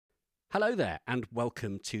Hello there and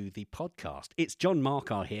welcome to the podcast. It's John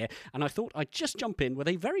Markar here, and I thought I'd just jump in with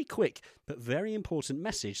a very quick but very important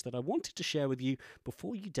message that I wanted to share with you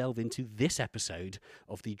before you delve into this episode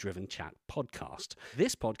of the Driven Chat podcast.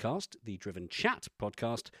 This podcast, the Driven Chat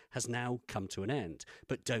podcast, has now come to an end.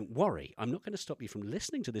 But don't worry, I'm not going to stop you from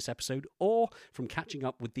listening to this episode or from catching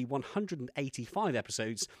up with the 185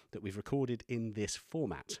 episodes that we've recorded in this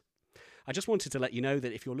format. I just wanted to let you know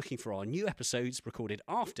that if you're looking for our new episodes recorded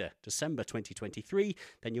after December 2023,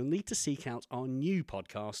 then you'll need to seek out our new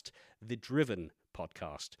podcast, The Driven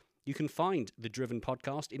Podcast. You can find The Driven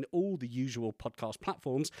Podcast in all the usual podcast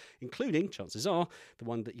platforms, including, chances are, the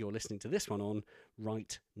one that you're listening to this one on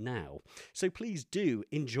right now. So please do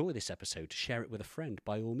enjoy this episode, share it with a friend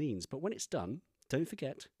by all means. But when it's done, don't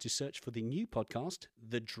forget to search for the new podcast,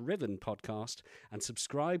 The Driven Podcast, and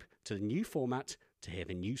subscribe to the new format to hear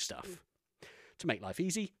the new stuff. To make life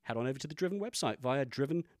easy, head on over to the Driven website via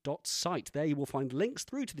driven.site. There you will find links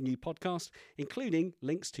through to the new podcast, including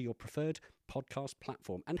links to your preferred podcast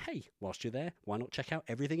platform. And hey, whilst you're there, why not check out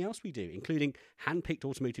everything else we do, including hand-picked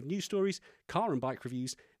automotive news stories, car and bike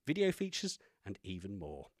reviews, video features, and even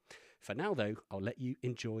more. For now, though, I'll let you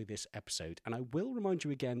enjoy this episode, and I will remind you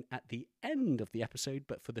again at the end of the episode,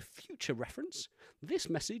 but for the future reference, this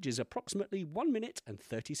message is approximately 1 minute and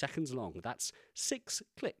 30 seconds long. That's 6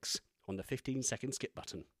 clicks on the 15-second skip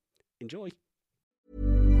button. Enjoy.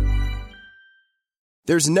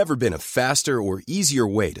 There's never been a faster or easier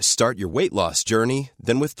way to start your weight loss journey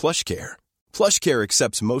than with PlushCare. PlushCare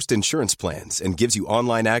accepts most insurance plans and gives you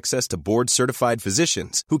online access to board-certified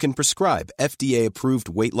physicians who can prescribe FDA-approved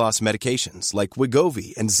weight loss medications like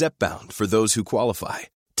Wegovy and Zepbound for those who qualify.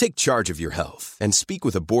 Take charge of your health and speak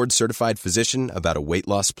with a board-certified physician about a weight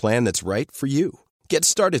loss plan that's right for you. Get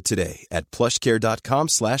started today at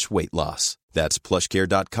plushcare.com/weight loss. That's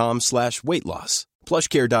plushcare.com/weight loss.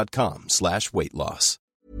 plushcare.com/weight loss.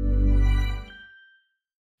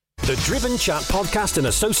 The Driven Chat podcast in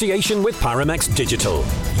association with Paramex Digital.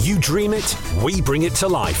 You dream it, we bring it to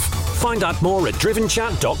life. Find out more at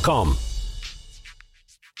drivenchat.com.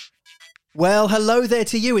 Well, hello there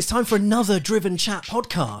to you. It's time for another Driven Chat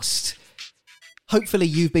podcast. Hopefully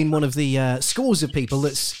you've been one of the scores of people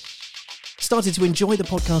that's started to enjoy the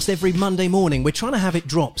podcast every Monday morning. We're trying to have it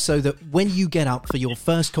drop so that when you get up for your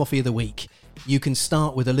first coffee of the week, you can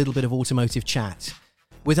start with a little bit of automotive chat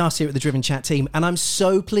with us here at the Driven Chat team. And I'm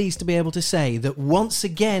so pleased to be able to say that once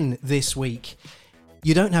again this week,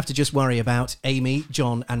 you don't have to just worry about Amy,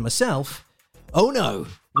 John and myself. Oh no,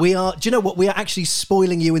 we are, do you know what? We are actually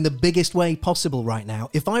spoiling you in the biggest way possible right now.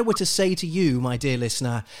 If I were to say to you, my dear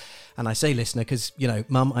listener, and I say listener because, you know,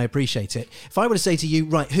 Mum, I appreciate it. If I were to say to you,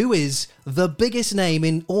 right, who is the biggest name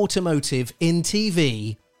in automotive in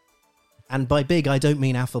TV? And by big, I don't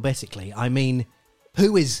mean alphabetically. I mean,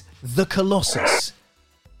 who is the Colossus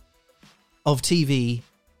of TV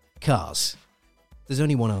cars? There's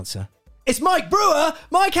only one answer. It's Mike Brewer.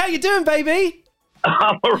 Mike, how you doing, baby?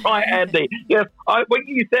 I'm all right, Andy. Yes, when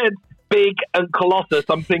you said big and Colossus,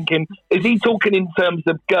 I'm thinking, is he talking in terms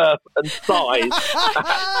of girth and size?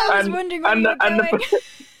 I was wondering where you were going.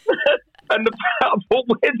 I thought,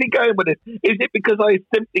 where's he going with this? Is it because I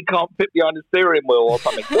simply can't fit behind a steering wheel or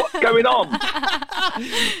something? What's going on?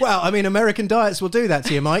 Well, I mean, American diets will do that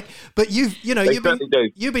to you, Mike. But you've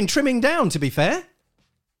been trimming down, to be fair.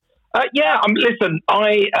 Listen,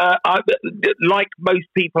 I like most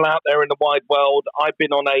people out there in the wide world, I've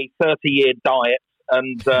been on a 30-year diet.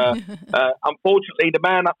 And unfortunately, the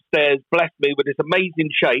man upstairs blessed me with this amazing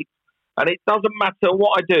shape. And it doesn't matter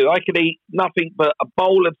what I do. I could eat nothing but a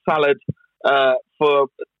bowl of salad for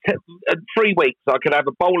 3 weeks. I could have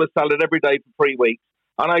a bowl of salad every day for 3 weeks.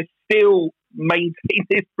 And I still maintain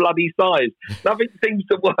this bloody size. Nothing seems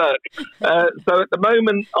to work. So at the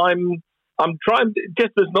moment, I'm trying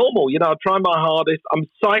just as normal. You know, I try my hardest. I'm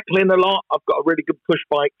cycling a lot. I've got a really good push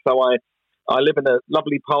bike. So I live in a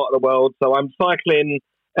lovely part of the world. So I'm cycling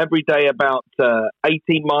every day about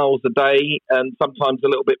 18 miles a day and sometimes a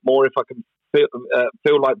little bit more if I can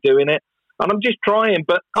feel like doing it. And I'm just trying,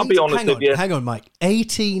 but I'll be honest with you. Hang on, Mike.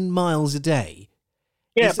 18 miles a day?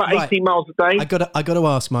 Yeah, about 18 miles a day. I got to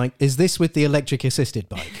ask, Mike, is this with the electric assisted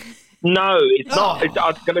bike? No, it's not. I'm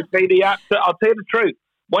going to tell you I'll tell you the truth.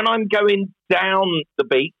 When I'm going down the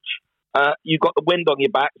beach, you've got the wind on your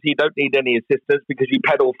back, so you don't need any assistance because you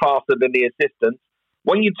pedal faster than the assistance.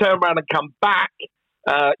 When you turn around and come back,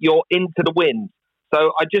 you're into the wind.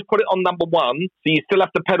 So I just put it on number one, so you still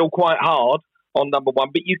have to pedal quite hard on number one,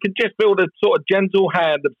 but you can just feel the sort of gentle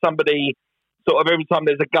hand of somebody sort of every time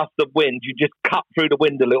there's a gust of wind, you just cut through the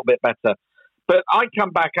wind a little bit better. But I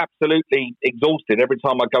come back absolutely exhausted every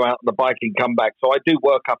time I go out on the bike and come back. So I do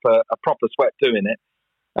work up a proper sweat doing it.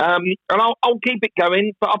 And I'll keep it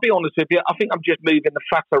going, but I'll be honest with you, I think I'm just moving the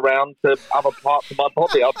fat around to other parts of my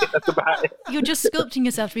body. I think that's about it. You're just sculpting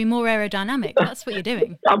yourself to be more aerodynamic. That's what you're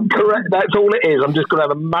doing. I'm correct. That's all it is. I'm just going to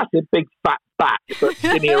have a massive, big, fat back, but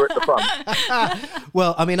skinnier at the front.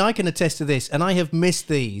 Well, I mean, I can attest to this, and I have missed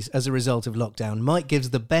these as a result of lockdown. Mike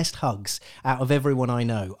gives the best hugs out of everyone I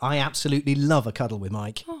know. I absolutely love a cuddle with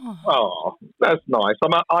Mike. Oh, that's nice.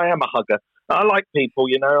 I am a hugger. I like people,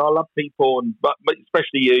 you know. I love people, but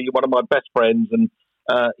especially you. You're one of my best friends, and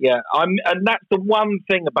and that's the one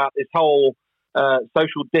thing about this whole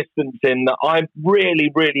social distancing that I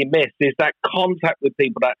really, really miss is that contact with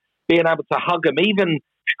people, that being able to hug them, even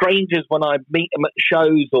strangers when I meet them at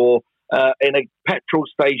shows or in a petrol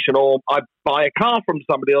station, or I buy a car from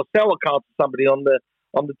somebody or sell a car to somebody on the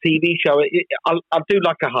TV show. I do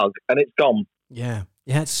like a hug, and it's gone. Yeah.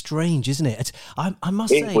 Yeah, it's strange, isn't it? I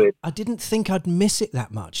must say, weird. I didn't think I'd miss it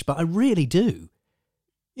that much, but I really do.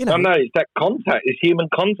 You know, I know, it's that contact. It's human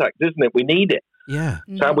contact, isn't it? We need it. Yeah.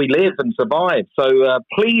 It's how we live and survive. So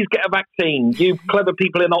please get a vaccine. You clever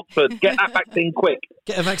people in Oxford, get that vaccine quick.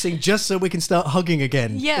 Get a vaccine just so we can start hugging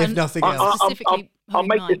again, Yeah, if nothing else. I'll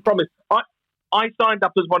make this promise. I signed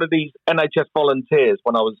up as one of these NHS volunteers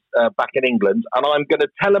when I was back in England, and I'm going to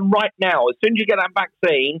tell them right now, as soon as you get that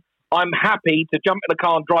vaccine, I'm happy to jump in a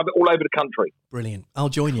car and drive it all over the country. Brilliant. I'll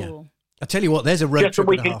join you. I tell you what, there's a road just so trip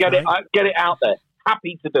we and a can half, get it out there.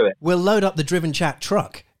 Happy to do it. We'll load up the Driven Chat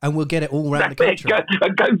truck and we'll get it all around the country.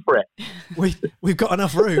 Go for it. We've got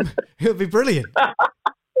enough room. It'll be brilliant.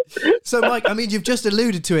 So, Mike, I mean, you've just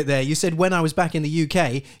alluded to it there. You said when I was back in the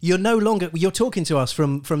UK, you're talking to us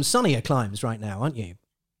from sunnier climes right now, aren't you?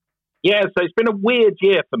 Yeah, so it's been a weird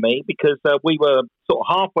year for me because we were sort of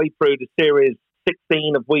halfway through the series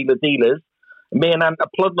 16 of Wheeler Dealers. Me and Ant are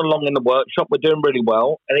plodding along in the workshop. We're doing really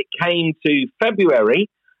well. And it came to February,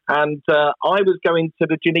 and I was going to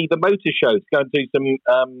the Geneva Motor Show to go and do some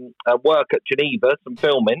work at Geneva, some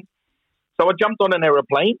filming. So I jumped on an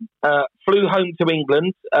aeroplane, flew home to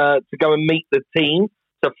England to go and meet the team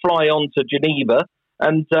to fly on to Geneva.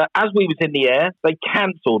 And as we was in the air, they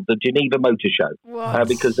cancelled the Geneva Motor Show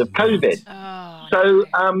because of COVID. So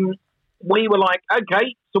we were like,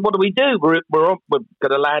 okay, so what do we do? We're going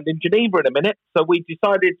to land in Geneva in a minute. So we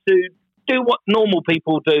decided to do what normal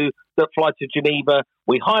people do that fly to Geneva.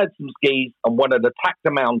 We hired some skis and went and attacked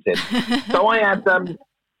the mountain. So I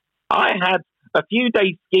had a few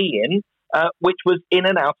days skiing, which was in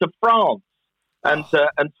and out of France and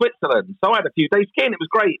Switzerland. So I had a few days skiing. It was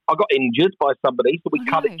great. I got injured by somebody, so we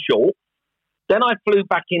cut it short. Then I flew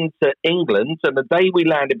back into England, and the day we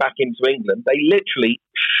landed back into England, they literally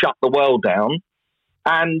shut the world down.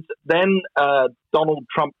 And then Donald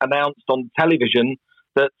Trump announced on television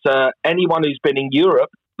that anyone who's been in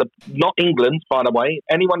Europe, not England, by the way,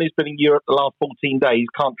 anyone who's been in Europe the last 14 days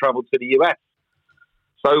can't travel to the US.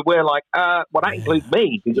 So we're like, well, that includes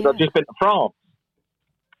me, because I've just been to France.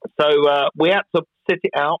 So we had to sit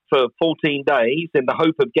it out for 14 days in the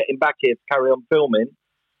hope of getting back here to carry on filming.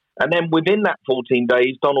 And then within that 14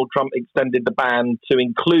 days, Donald Trump extended the ban to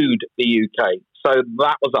include the UK. So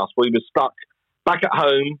that was us. We were stuck back at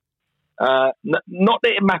home. Not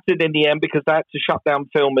that it mattered in the end because they had to shut down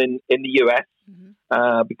filming in the US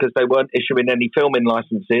because they weren't issuing any filming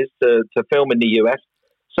licenses to film in the US.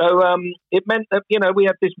 So it meant that, we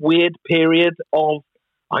had this weird period of,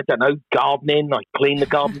 I don't know, gardening. I cleaned the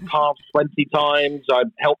garden paths 20 times. I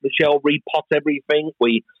helped Michelle repot everything.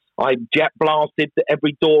 I jet blasted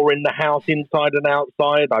every door in the house, inside and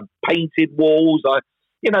outside. I painted walls. I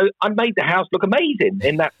made the house look amazing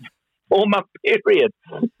in that 4-month period.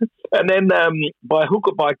 And then by hook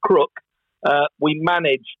or by crook, we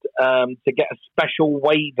managed to get a special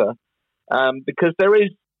waiver because there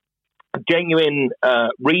is a genuine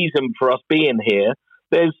reason for us being here.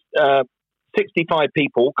 There's 65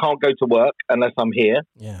 people can't go to work unless I'm here,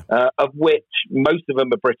 of which most of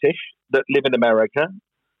them are British that live in America.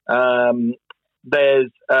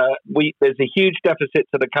 There's a huge deficit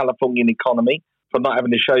to the Californian economy from not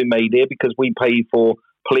having a show made here because we pay for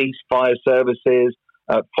police, fire services,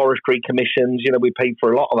 forestry commissions. We pay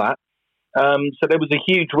for a lot of that. So there was a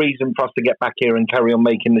huge reason for us to get back here and carry on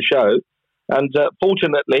making the show. And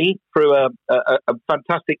fortunately, through a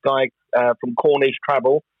fantastic guy from Cornish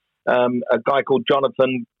Travel, a guy called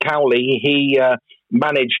Jonathan Cowley, he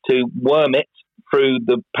managed to worm it through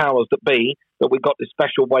the powers that be that we got this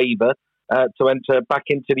special waiver to enter back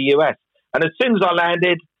into the US. And as soon as I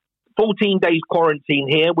landed, 14 days quarantine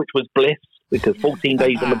here, which was bliss because 14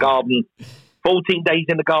 days in the garden, 14 days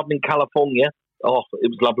in the garden in California. Oh, it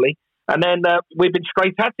was lovely. And then we've been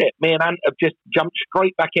straight at it. Me and Ant have just jumped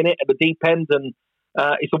straight back in it at the deep end. And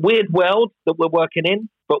it's a weird world that we're working in,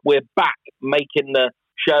 but we're back making the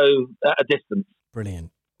show at a distance.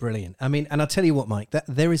 Brilliant. I mean, and I'll tell you what, Mike, that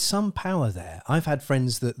there is some power there. I've had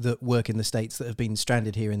friends that work in the States that have been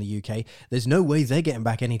stranded here in the UK. There's no way they're getting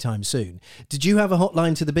back anytime soon. Did you have a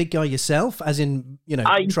hotline to the big guy yourself, as in,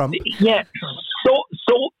 Trump? Yeah,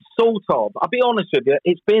 sort of. I'll be honest with you.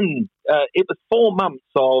 It's been, it was 4 months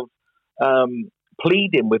of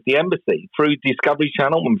pleading with the embassy through Discovery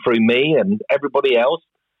Channel and through me and everybody else,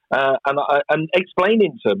 and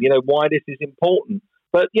explaining to them, why this is important.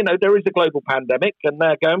 But, there is a global pandemic, and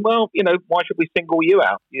they're going, well, why should we single you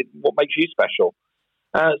out? What makes you special?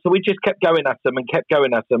 So we just kept going at them.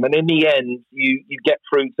 And in the end, you get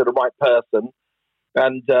through to the right person.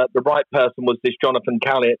 And the right person was this Jonathan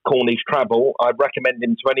Calley at Cornish Travel. I'd recommend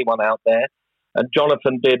him to anyone out there. And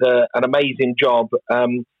Jonathan did an amazing job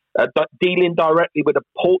dealing directly with the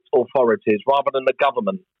port authorities rather than the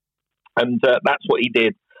government. And that's what he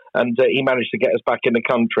did. And he managed to get us back in the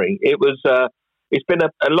country. It's been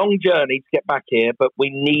a long journey to get back here, but we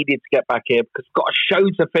needed to get back here because we've got a show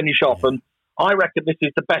to finish off. And I reckon this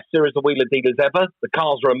is the best series of Wheeler Dealers ever. The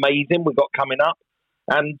cars are amazing. We've got coming up.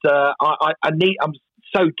 And I'm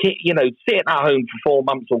so, sitting at home for 4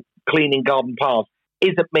 months or cleaning garden paths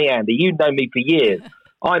isn't me, Andy. You know me for years.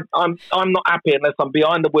 I'm not happy unless I'm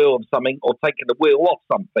behind the wheel of something or taking the wheel off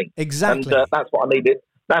something. Exactly. And that's what I needed.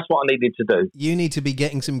 That's what I needed to do. You need to be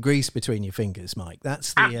getting some grease between your fingers, Mike.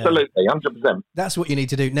 That's the, absolutely 100%. That's what you need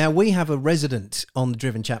to do. Now, we have a resident on the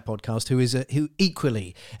Driven Chat podcast who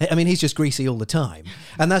equally, I mean, he's just greasy all the time,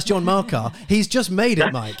 and that's John Markar. He's just made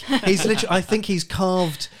it, Mike. He's literally. I think he's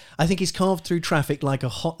carved through traffic like a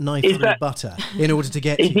hot knife through butter in order to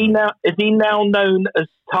get. Is he now known as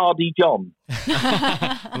Tardy John?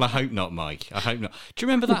 Well, I hope not, Mike. I hope not. Do you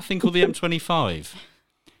remember that thing called the M25?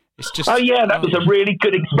 Oh yeah, that was a really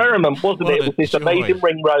good experiment, wasn't it? It was this amazing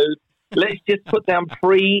ring road. Let's just put down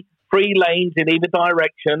three lanes in either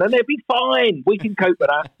direction, and they'll be fine. We can cope with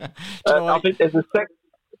that. I think there's a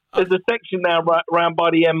section now around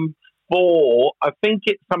by the M4. I think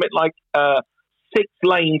it's something like 6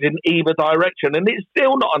 lanes in either direction, and it's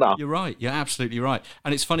still not enough. You're right. You're absolutely right.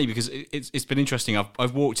 And it's funny because it's been interesting.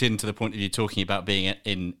 I've walked into the point of you talking about being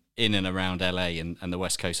in and around LA and the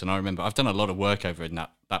West Coast, and I remember I've done a lot of work over in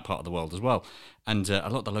that part of the world as well. And a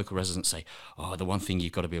lot of the local residents say, "Oh, the one thing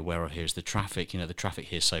you've got to be aware of here is the traffic. The traffic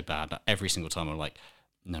here is so bad." Every single time I'm like,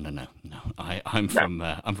 No. I'm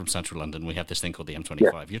from Central London. We have this thing called the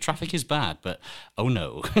M25. Yeah. Your traffic is bad, but oh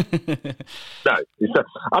no. No.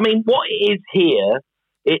 I mean, what it is here,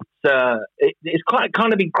 it's quite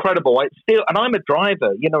kind of incredible. It's still, and I'm a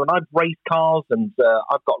driver, and I've raced cars, and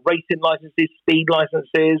I've got racing licenses, speed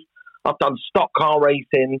licenses. I've done stock car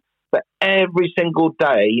racing, but every single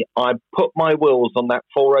day I put my wheels on that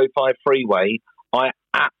 405 freeway, I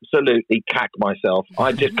absolutely cack myself.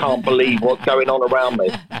 I just can't believe what's going on around me.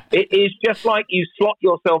 It is just like you slot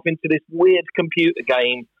yourself into this weird computer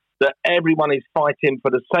game that everyone is fighting for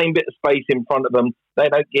the same bit of space in front of them. They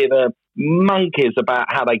don't give a monkeys about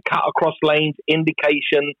how they cut across lanes,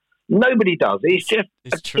 indication. Nobody does. It's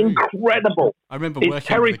incredible. I remember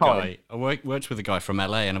working with a guy. I worked with a guy from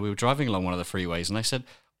LA, and we were driving along one of the freeways, and I said,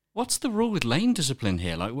 "What's the rule with lane discipline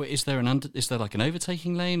here? Like, is there like an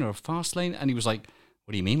overtaking lane or a fast lane?" And he was like,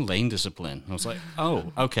 "What do you mean lane discipline?" I was like,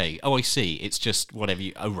 "Oh, okay. Oh, I see. It's just whatever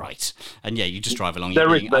you. Oh, right. And yeah, you just drive along. You're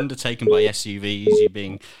being undertaken by SUVs. You're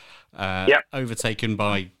being overtaken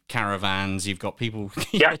by caravans. You've got people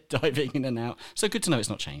diving in and out. So good to know it's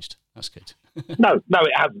not changed. That's good." No,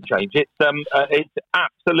 it hasn't changed. It's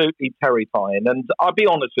absolutely terrifying. And I'll be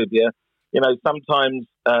honest with you. Sometimes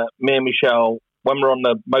me and Michelle, when we're on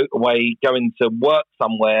the motorway going to work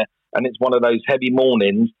somewhere, and it's one of those heavy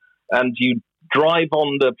mornings, and you drive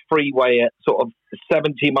on the freeway at sort of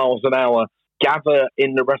 70 miles an hour, gather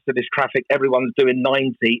in the rest of this traffic, everyone's doing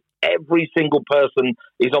 90, every single person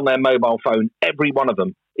is on their mobile phone, every one of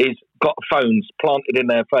them is got phones planted in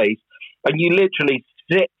their face, and you literally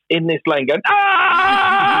sit in this lane going,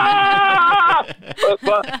 "Ah!"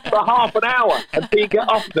 for half an hour until you get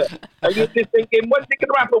off it. And you're just thinking, when's it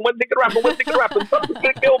going to happen? Something's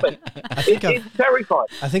going to kill me. It's terrifying.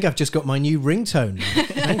 I think I've just got my new ringtone.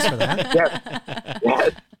 Thanks for that.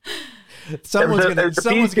 Yes.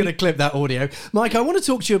 Someone's going to clip that audio. Mike, I want to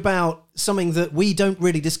talk to you about something that we don't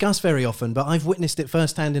really discuss very often, but I've witnessed it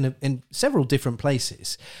firsthand in several different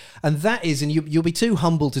places. And that is, and you'll be too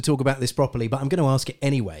humble to talk about this properly, but I'm going to ask it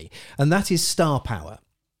anyway. And that is star power.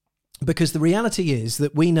 Because the reality is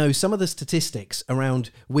that we know some of the statistics around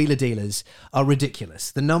wheeler dealers are ridiculous.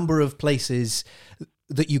 The number of places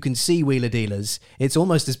that you can see wheeler dealers, it's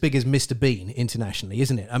almost as big as Mr. Bean internationally,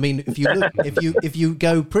 isn't it? I mean, if you look, if you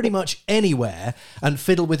go pretty much anywhere and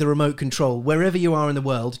fiddle with a remote control, wherever you are in the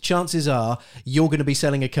world, chances are you're going to be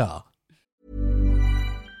selling a car.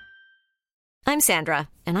 I'm Sandra,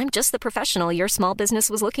 and I'm just the professional your small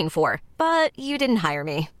business was looking for. But you didn't hire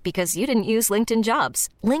me because you didn't use LinkedIn Jobs.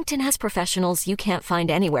 LinkedIn has professionals you can't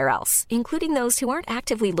find anywhere else, including those who aren't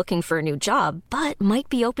actively looking for a new job, but might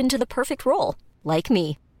be open to the perfect role, like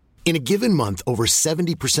me. In a given month, over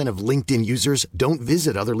 70% of LinkedIn users don't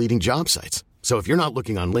visit other leading job sites. So if you're not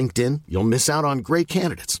looking on LinkedIn, you'll miss out on great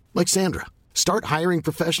candidates, like Sandra. Start hiring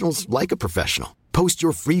professionals like a professional. Post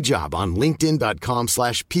your free job on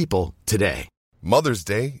linkedin.com/people today. Mother's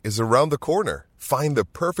Day is around the corner. Find the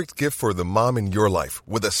perfect gift for the mom in your life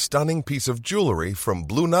with a stunning piece of jewelry from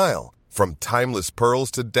Blue Nile. From timeless pearls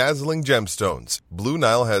to dazzling gemstones, Blue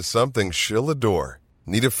Nile has something she'll adore.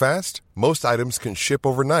 Need it fast? Most items can ship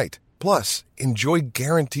overnight. Plus, enjoy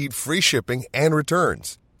guaranteed free shipping and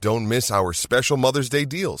returns. Don't miss our special Mother's Day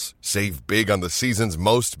deals. Save big on the season's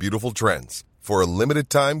most beautiful trends. For a limited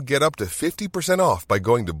time, get up to 50% off by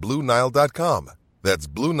going to BlueNile.com. That's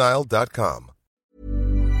BlueNile.com.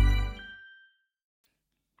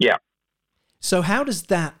 Yeah. So how does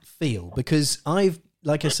that feel? Because I've,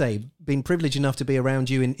 like I say, been privileged enough to be around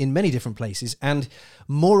you in many different places, and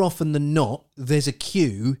more often than not, there's a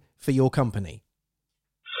queue for your company.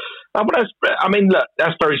 Look,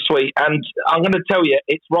 that's very sweet. And I'm going to tell you,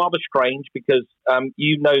 it's rather strange because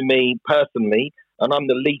you know me personally, and I'm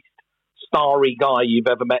the least starry guy you've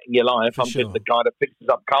ever met in your life. I'm just the guy that fixes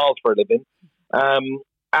up cars for a living.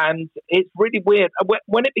 And it's really weird.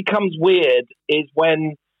 When it becomes weird is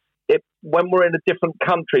when we're in a different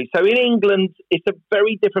country. So in England, it's a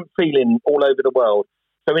very different feeling all over the world.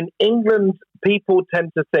 So in England, people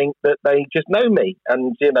tend to think that they just know me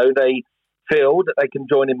and, they feel that they can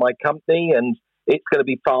join in my company and it's going to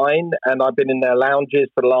be fine. And I've been in their lounges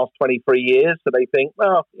for the last 23 years. So they think,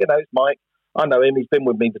 well, it's Mike. I know him. He's been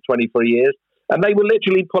with me for 23 years. And they will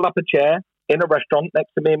literally pull up a chair in a restaurant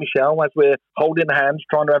next to me and Michelle as we're holding hands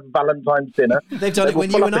trying to have a Valentine's dinner. They've done it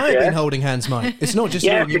when you and I have been holding hands, Mike. It's not just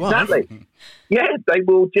you and your wife. Exactly. Yeah, they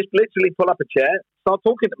will just literally pull up a chair, start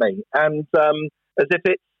talking to me, and as if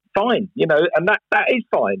it's fine, and that is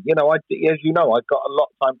fine. As you know, I've got a lot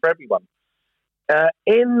of time for everyone.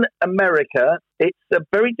 In America, it's a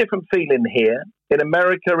very different feeling here. In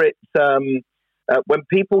America, it's when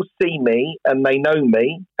people see me and they know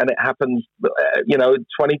me, and it happens,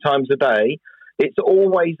 20 times a day, it's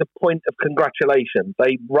always a point of congratulations.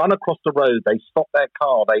 They run across the road, they stop their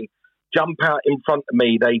car, they jump out in front of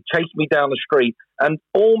me, they chase me down the street, and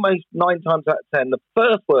almost 9 times out of 10, the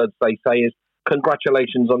first words they say is,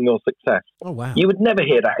 congratulations on your success. Oh, wow. You would never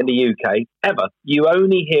hear that in the UK, ever. You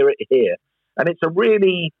only hear it here. And it's a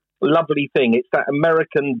really lovely thing. It's that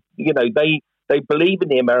American, they believe in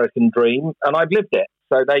the American dream, and I've lived it.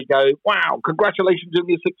 So they go, wow, congratulations on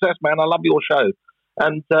your success, man. I love your show.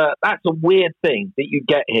 And that's a weird thing that you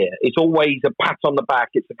get here. It's always a pat on the back.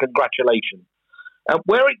 It's a congratulations.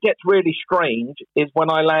 Where it gets really strange is when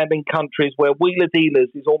I land in countries where wheeler dealers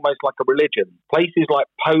is almost like a religion. Places like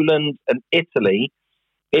Poland and Italy,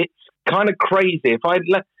 it's kind of crazy.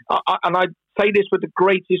 And I say this with the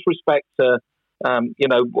greatest respect to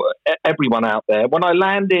everyone out there. When I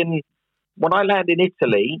land in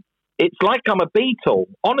Italy, it's like I'm a Beatle.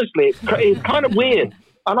 Honestly, it's kind of weird.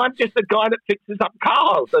 And I'm just a guy that fixes up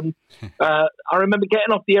cars. And I remember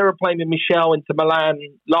getting off the aeroplane with Michelle into Milan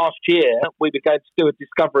last year. We were going to do a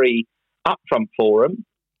Discovery Upfront forum.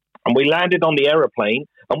 And we landed on the aeroplane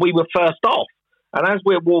and we were first off. And as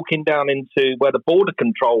we're walking down into where the border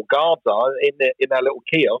control guards are in their little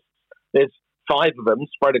kiosks, there's 5 of them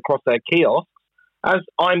spread across their kiosks. As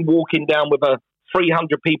I'm walking down with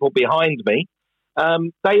 300 people behind me,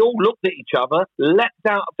 they all looked at each other, leapt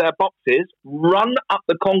out of their boxes, run up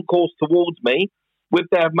the concourse towards me with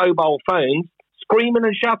their mobile phones, screaming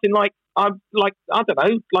and shouting like I don't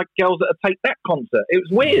know, like girls at a Take That concert. It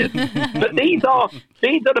was weird, but these are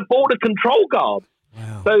the border control guards.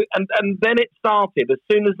 Wow. So and then it started. As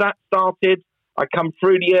soon as that started, I come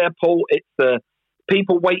through the airport. It's the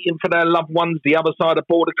people waiting for their loved ones. The other side of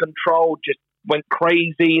border control just went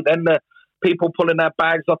crazy. Then the people pulling their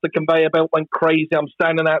bags off the conveyor belt went crazy. I'm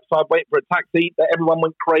standing outside waiting for a taxi. Everyone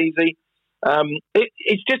went crazy.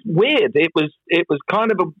 It's just weird. It was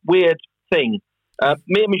kind of a weird thing.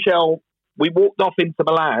 Me and Michelle, we walked off into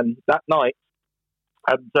Milan that night,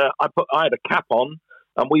 and I had a cap on,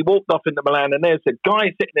 and we walked off into Milan, and there's a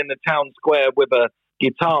guy sitting in the town square with a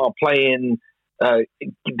guitar playing the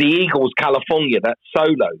Eagles' California, that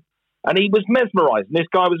solo. And he was mesmerising. This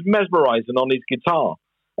guy was mesmerising on his guitar.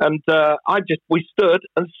 And we stood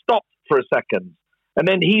and stopped for a second. And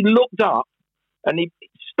then he looked up and he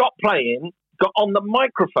stopped playing, got on the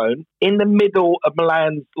microphone in the middle of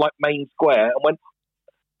Milan's main square and went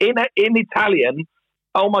in Italian,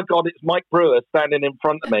 "Oh my God, it's Mike Brewer standing in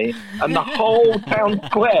front of me." And the whole town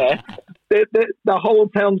square, the whole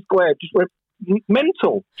town square just went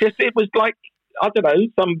mental. It was like, I don't know,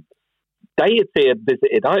 some deity had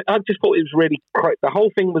visited. I just thought it was really the whole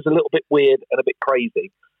thing was a little bit weird and a bit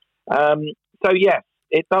crazy. So yes,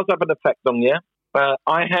 it does have an effect on you.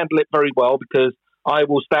 I handle it very well because I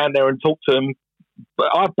will stand there and talk to them, but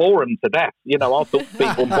I bore them to death. I'll talk to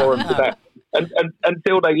people and bore them to death and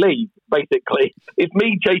until they leave. Basically, it's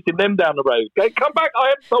me chasing them down the road. Go, come back! I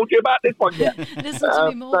haven't told you about this one yet. Listen to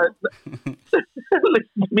me more.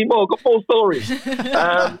 Listen to me more. I've got 4 stories.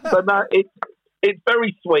 But no, it's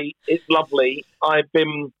very sweet. It's lovely. I've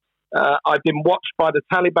been watched by the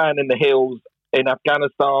Taliban in the hills in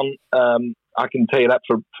Afghanistan. I can tell you that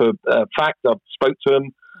for fact. I've spoke to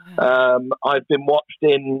them. I've been watched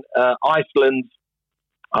in Iceland.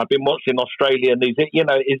 I've been watched in Australia. New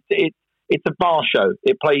Zealand. It's a bar show.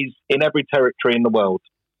 It plays in every territory in the world.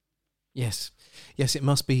 Yes. It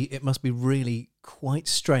must be really quite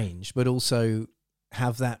strange, but also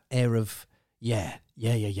have that air of yeah.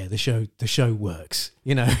 The show works.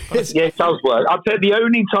 Yeah, it does work. I'll tell you, the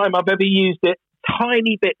only time I've ever used it,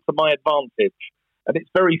 tiny bit to my advantage, and it's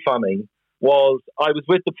very funny, was I was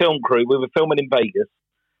with the film crew. We were filming in Vegas,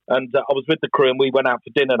 and I was with the crew, and we went out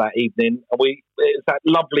for dinner that evening. And it was that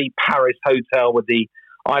lovely Paris hotel with the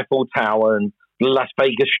Eiffel Tower and the Las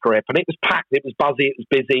Vegas Strip, and it was packed. It was buzzy. It was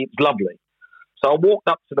busy. It was lovely. So I walked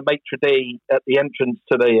up to the maitre d' at the entrance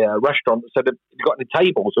to the restaurant and said, "Have you got any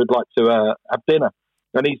tables? We'd like to have dinner."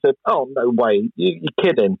 And he said, "Oh, no way. You're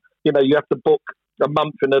kidding. You have to book a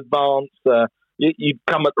month in advance. You've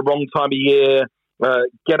come at the wrong time of year.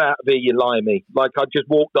 Get out of here, you limey." I just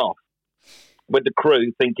walked off with the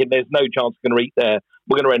crew thinking there's no chance we're going to eat there.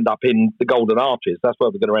 We're going to end up in the Golden Arches. That's where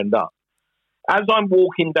we're going to end up. As I'm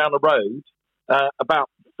walking down the road, about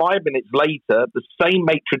 5 minutes later, the same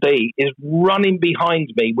maitre d' is running behind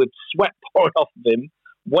me with sweat pouring off of him,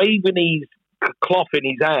 waving his cloth in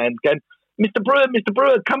his hand, going, Mr.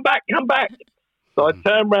 Brewer, come back. So I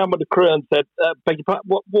turned around with the crew and said, "Beg your pardon,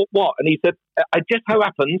 what?" And he said, "It just so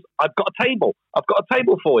happens I've got a table. I've got a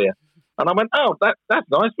table for you." And I went, "Oh, that's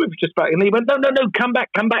nice. We were just back." And he went, No, come back.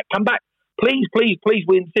 Please,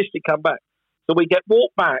 we insist you come back." So we get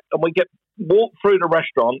walked back and we get walked through the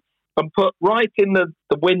restaurant and put right in the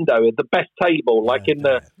window at the best table, in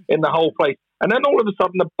the whole place. And then all of a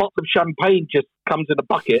sudden a bottle of champagne just comes in a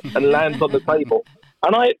bucket and lands on the table.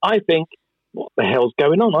 And I think, what the hell's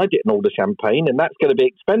going on? I didn't order champagne, and that's going to be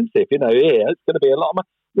expensive, here. It's going to be a lot of money.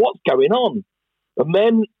 What's going on? And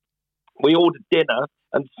then we ordered dinner,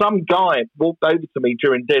 and some guy walked over to me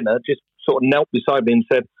during dinner, just sort of knelt beside me and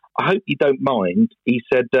said, "I hope you don't mind." He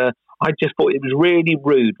said, "I just thought it was really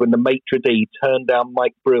rude when the maitre d' turned down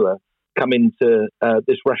Mike Brewer coming to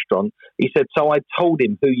this restaurant." He said, "So I told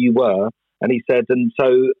him who you were," and he said, "and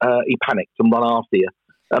so he panicked and ran after you."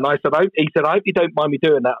 And I said, "I hope you don't mind me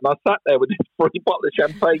doing that." And I sat there with this free bottle of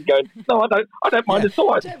champagne, going, "No, I don't mind at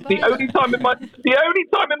all. The only time in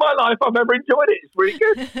my life I've ever enjoyed it. It's really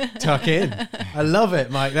good." Tuck in. I love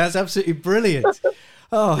it, Mike. That's absolutely brilliant.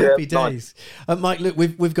 Oh, happy days. Nice. Mike, look,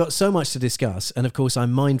 we've got so much to discuss. And of course,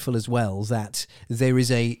 I'm mindful as well that there is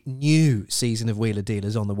a new season of Wheeler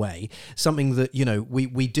Dealers on the way, something that,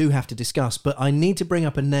 we do have to discuss. But I need to bring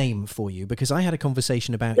up a name for you because I had a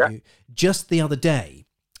conversation about you just the other day.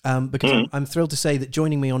 Because I'm thrilled to say that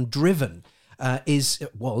joining me on Driven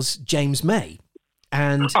was James May.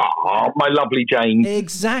 And my lovely James.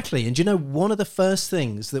 Exactly. And one of the first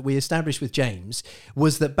things that we established with James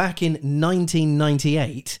was that back in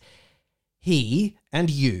 1998, he and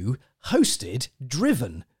you hosted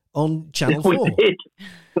Driven on Channel 4.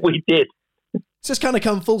 We did. It's just kind of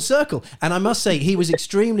come full circle. And I must say, he was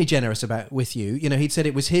extremely generous with you. He'd said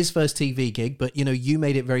it was his first TV gig, but, you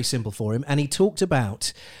made it very simple for him. And he talked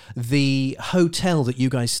about the hotel that you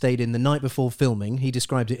guys stayed in the night before filming. He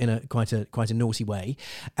described it in quite a naughty way.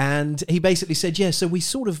 And he basically said, so we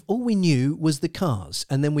all we knew was the cars,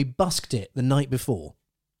 and then we busked it the night before.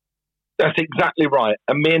 That's exactly right.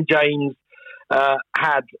 And me and James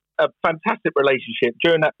had a fantastic relationship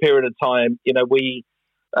during that period of time.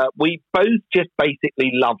 We both just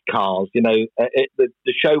basically loved cars. The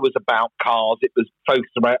show was about cars. It was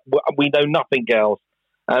focused around, we know nothing else.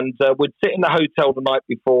 And we'd sit in the hotel the night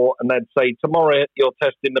before and they'd say, "Tomorrow you're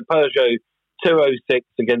testing the Peugeot 206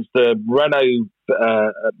 against the Renault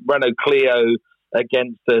Clio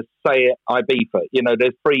against the Say It Ibiza. You know,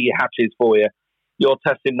 there's 3 hatches for you. You're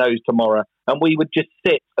testing those tomorrow. And we would just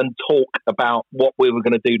sit and talk about what we were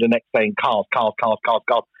going to do the next day in cars, how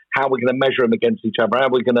we're going to measure them against each other, how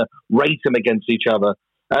we're going to rate them against each other.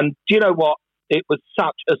 And do you know what? It was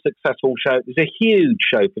such a successful show. It was a huge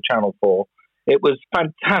show for Channel 4. It was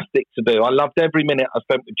fantastic to do. I loved every minute I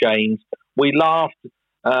spent with James. We laughed.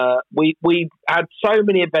 We had so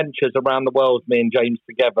many adventures around the world, me and James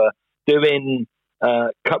together, doing,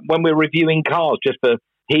 when we were reviewing cars,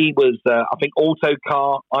 he was, I think, Auto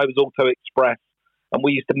Car, I was Auto Express, and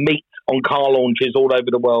we used to meet on car launches all over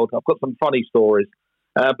the world. I've got some funny stories.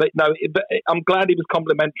 But no, I'm glad he was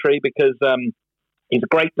complimentary because he's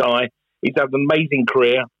a great guy. He's had an amazing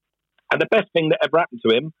career. And the best thing that ever happened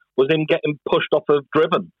to him was him getting pushed off of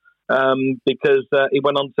Driven because he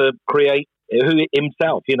went on to create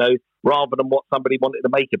himself, you know, rather than what somebody wanted to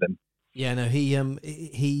make of him. Yeah, no,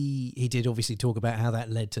 he did obviously talk about how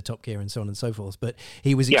that led to Top Gear and so on and so forth, but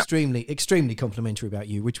he was extremely complimentary about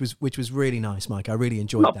you, which was really nice, Mike. I really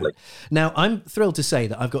enjoyed that. Now, I'm thrilled to say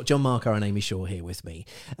that I've got John Marker and Amy Shaw here with me,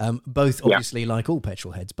 both obviously, like all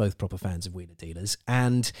petrol heads, both proper fans of Wheeler Dealers,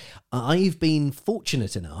 and I've been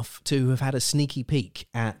fortunate enough to have had a sneaky peek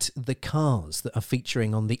at the cars that are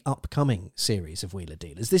featuring on the upcoming series of Wheeler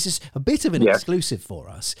Dealers. This is a bit of an exclusive for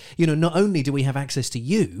us. You know, not only do we have access to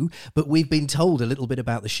you, but we've been told a little bit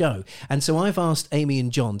about the show. And so I've asked Amy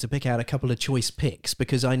and John to pick out a couple of choice picks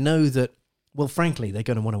because I know that, well, frankly, they're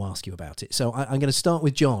going to want to ask you about it. So I'm going to start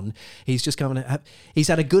with John. He's just he's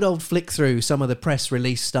had a good old flick through some of the press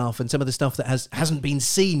release stuff and some of the stuff that hasn't been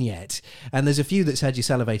seen yet. And there's a few that's had you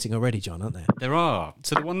salivating already, John, aren't there? There are.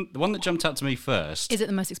 So the one that jumped out to me first. Is it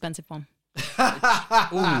the most expensive one?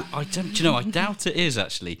 I doubt it is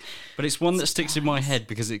actually, but it's one that sticks in my head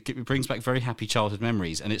because it brings back very happy childhood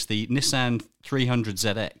memories, and it's the Nissan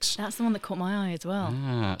 300ZX. That's the one that caught my eye as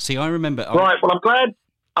well. See, I remember. Right, well,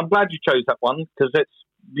 I'm glad you chose that one because it's,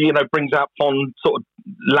 you know, brings out fond sort of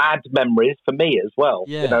lad memories for me as well.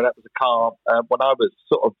 Yeah. You know, that was a car when I was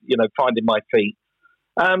sort of, you know, finding my feet.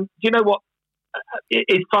 Do you know what?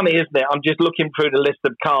 It's funny, isn't it? I'm just looking through the list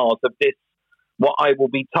of cars of this. What I will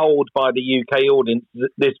be told by the UK audience,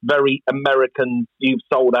 this very American, you've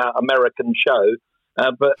sold out American show,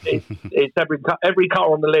 but it's every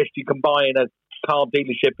car on the list you can buy in a car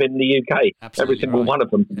dealership in the UK. Absolutely every single one of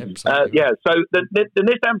them. So the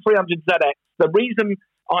Nissan 300ZX, the reason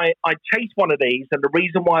I chased one of these and the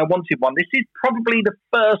reason why I wanted one, this is probably the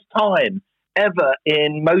first time ever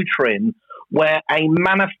in motoring where a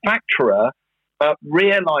manufacturer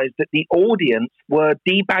realised that the audience were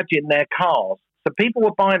debadging their cars. So people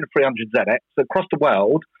were buying the 300ZX across the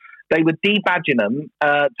world. They were debadging them,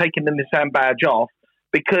 taking the Nissan badge off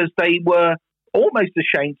because they were almost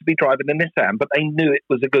ashamed to be driving a Nissan, but they knew it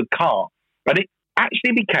was a good car. But it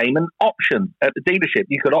actually became an option at the dealership.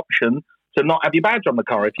 You could option to not have your badge on the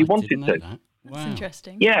car if you wanted to. That. That's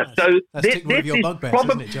interesting. Yeah, so this is probably,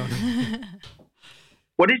 isn't it, John?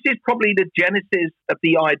 Well, this is probably the genesis of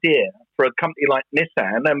the idea for a company like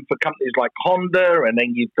Nissan and for companies like Honda, and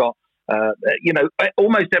then you've got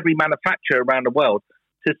almost every manufacturer around the world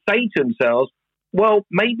to say to themselves, well,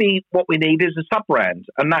 maybe what we need is a sub-brand.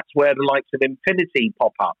 And that's where the likes of Infiniti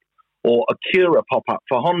pop up or Acura pop up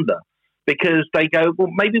for Honda, because they go, well,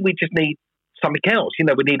 maybe we just need something else. You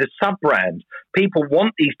know, we need a sub-brand. People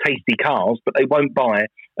want these tasty cars, but they won't buy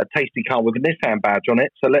a tasty car with a Nissan badge on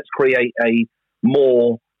it. So let's create a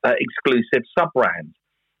more exclusive sub-brand.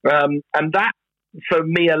 And that, for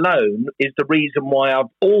me alone, is the reason why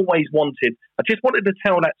I've always I just wanted to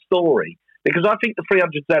tell that story, because I think the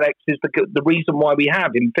 300ZX is the reason why we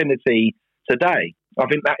have Infiniti today. I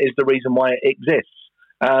think that is the reason why it exists.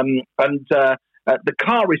 The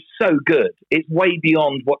car is so good. It's way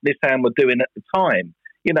beyond what Nissan were doing at the time.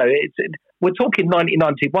 You know, we're talking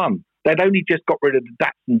 1991. They'd only just got rid of the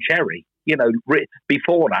Datsun Cherry, you know,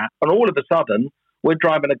 before that. And all of a sudden, we're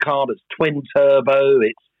driving a car that's twin turbo.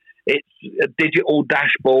 It's a digital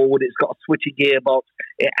dashboard. It's got a switchy gearbox.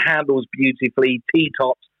 It handles beautifully.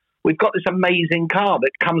 T-tops. We've got this amazing car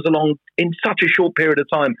that comes along in such a short period of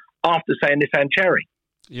time after, say, a Nissan Cherry.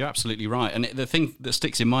 You're absolutely right. And the thing that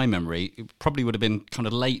sticks in my memory, it probably would have been kind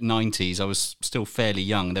of late 90s. I was still fairly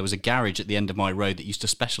young. There was a garage at the end of my road that used to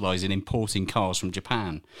specialise in importing cars from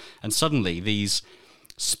Japan. And suddenly these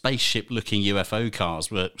spaceship-looking UFO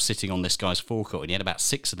cars were sitting on this guy's forecourt, and he had about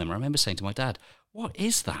 6 of them. I remember saying to my dad, what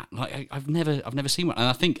is that? Like, I've never seen one. And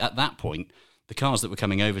I think at that point, the cars that were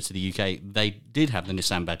coming over to the UK, they did have the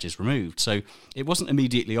Nissan badges removed. So it wasn't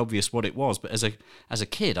immediately obvious what it was. But as a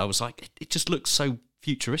kid, I was like, it just looks so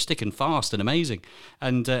futuristic and fast and amazing.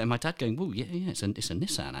 And my dad going, "Well, yeah, it's a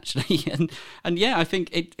Nissan actually." and yeah, I think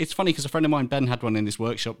it's funny because a friend of mine, Ben, had one in his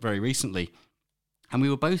workshop very recently, and we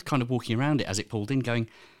were both kind of walking around it as it pulled in, going,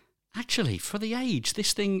 actually, for the age,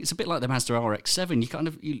 this thing, it's a bit like the Mazda RX-7. You kind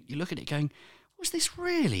of you look at it going, was this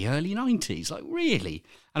really early 90s? Like, really?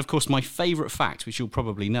 And of course, my favourite fact, which you'll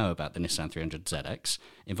probably know about the Nissan 300ZX,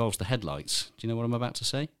 involves the headlights. Do you know what I'm about to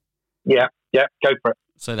say? Yeah, go for it.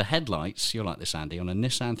 So the headlights, you'll like this, Andy, on a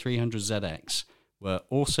Nissan 300ZX were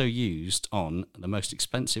also used on one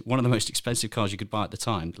of the most expensive cars you could buy at the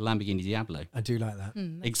time, the Lamborghini Diablo. I do like that.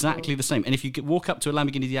 Exactly the same. And if you walk up to a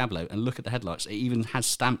Lamborghini Diablo and look at the headlights, it even has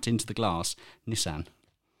stamped into the glass, Nissan.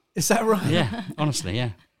 Is that right? Yeah, honestly,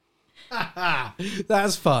 yeah.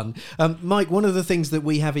 That's fun. Mike, one of the things that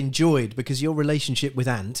we have enjoyed, because your relationship with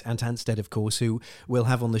Ant Anstead, of course, who we'll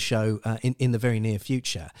have on the show in the very near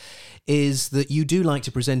future, is that you do like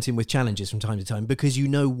to present him with challenges from time to time because you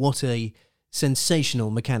know what a sensational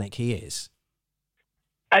mechanic he is.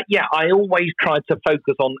 I always try to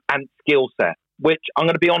focus on Ant's skill set, which I'm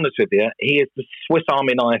going to be honest with you, he is the Swiss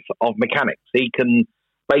Army knife of mechanics. He can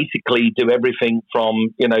basically do everything from,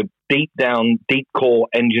 deep core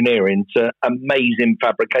engineering to amazing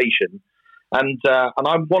fabrication. And I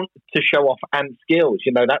want to show off Ant's skills.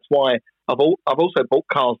 That's why I've also bought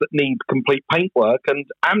cars that need complete paintwork, and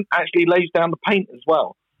Ant actually lays down the paint as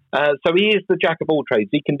well. So he is the jack of all trades.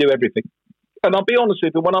 He can do everything. And I'll be honest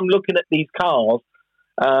with you, when I'm looking at these cars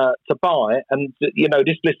to buy, and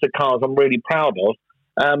this list of cars I'm really proud of,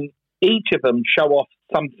 each of them show off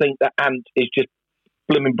something that Ant is just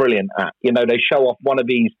blooming brilliant at. They show off one of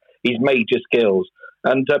his major skills,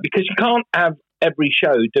 and because you can't have every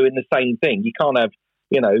show doing the same thing. You can't have,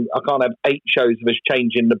 I can't have 8 shows of us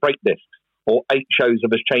changing the brake discs or 8 shows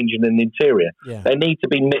of us changing an interior. Yeah. They need to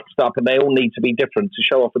be mixed up, and they all need to be different to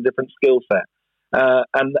show off a different skill set.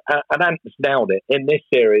 And Ant's nailed it in this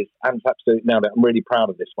series. Ant's absolutely nailed it. I'm really proud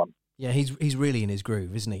of this one. Yeah, he's really in his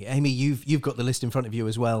groove, isn't he? Amy, you've got the list in front of you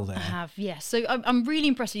as well there. I have, yes. So I'm really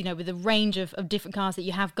impressed, with the range of different cars that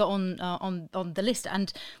you have got on the list.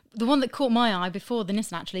 And the one that caught my eye before the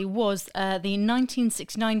Nissan actually was the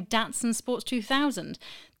 1969 Datsun Sports 2000.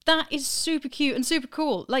 That is super cute and super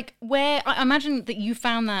cool. Like, where I imagine that you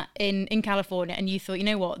found that in California and you thought, you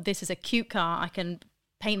know what, this is a cute car. I can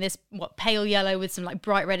paint this pale yellow with some like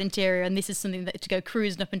bright red interior, and this is something that to go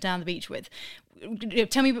cruising up and down the beach with.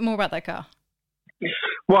 Tell me a bit more about that car.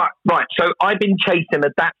 Right. So I've been chasing a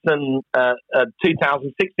Datsun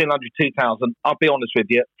 1600 2000. I'll be honest with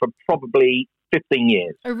you, for probably 15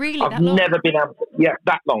 years. Oh, really? I've never been able to,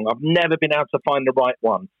 that long. I've never been able to find the right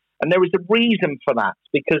one, and there is a reason for that,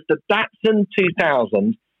 because the Datsun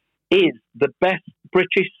 2000 is the best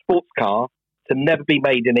British sports car to never be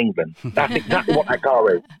made in England. That's exactly what that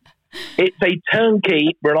car is. It's a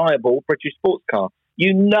turnkey, reliable British sports car.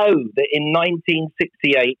 You know that in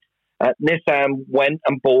 1968, Nissan went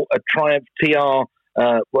and bought a Triumph TR4.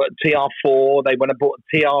 They went and bought a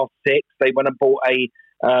TR6. They went and bought a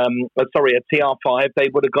TR5. They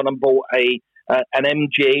would have gone and bought an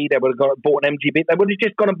MG. They would have bought an MGB. They would have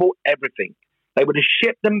just gone and bought everything. They would have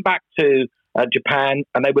shipped them back to Japan,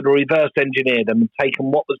 and they would have reverse engineered them and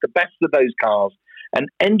taken what was the best of those cars and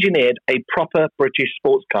engineered a proper British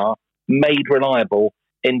sports car made reliable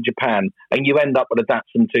in Japan, and you end up with a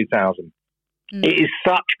Datsun 2000. It is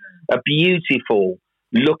such a beautiful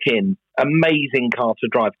looking, amazing car to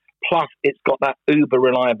drive. Plus, it's got that uber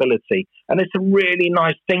reliability, and there's some really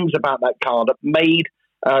nice things about that car that made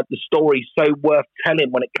the story so worth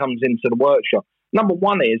telling when it comes into the workshop. Number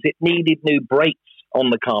one is it needed new brakes on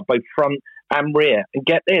the car, both front and rear. And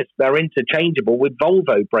get this, they're interchangeable with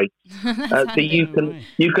Volvo brakes. So you can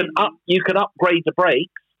upgrade the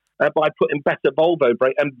brakes by putting better Volvo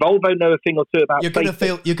brakes. And Volvo know a thing or two about. You're going to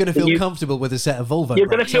feel comfortable with a set of Volvo. You're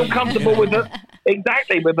going to feel comfortable with a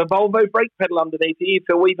Volvo brake pedal underneath you. You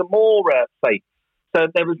feel even more safe. So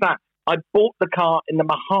there was that. I bought the car in the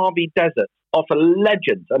Mojave Desert off a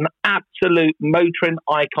legend, an absolute motoring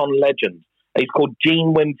icon legend. He's called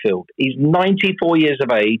Gene Winfield. He's 94 years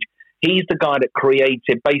of age. He's the guy that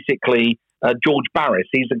created basically George Barris.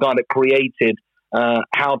 He's the guy that created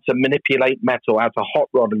how to manipulate metal, how to hot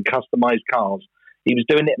rod and customize cars. He was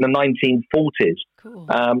doing it in the 1940s. Cool.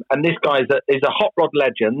 And this guy is a hot rod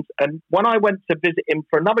legend. And when I went to visit him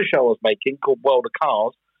for another show I was making called World of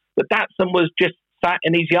Cars, the Datsun was just sat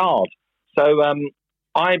in his yard. So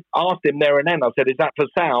I asked him there and then, I said, is that for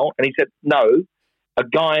sale? And he said, no. The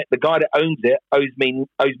guy that owns it owes me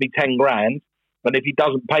 10 grand. And if he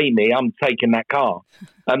doesn't pay me, I'm taking that car.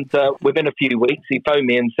 And within a few weeks, he phoned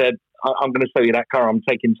me and said, I'm going to sell you that car. I'm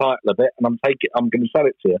taking title of it, and I'm going to sell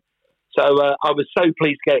it to you. So I was so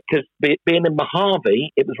pleased to get it, because being in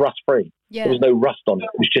Mojave, it was rust-free. Yeah. There was no rust on it.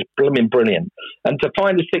 It was just blooming brilliant. And to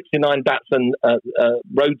find a 69 Datsun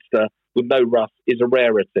Roadster with no rust is a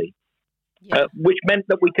rarity, which meant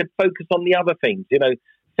that we could focus on the other things. You know,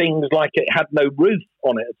 things like it had no roof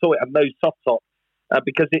on it at all. It had no soft top.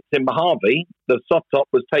 Because it's in Mojave, the soft top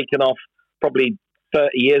was taken off probably 30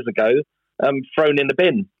 years ago, thrown in the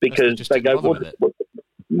bin, because they go,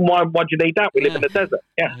 why do you need that? We live in the desert.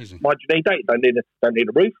 Yeah, amazing. Why do you need that? You don't need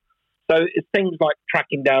a roof. So it's things like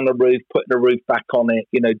tracking down the roof, putting the roof back on it,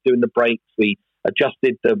 you know, doing the brakes. We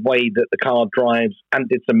adjusted the way that the car drives and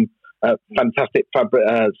did some fantastic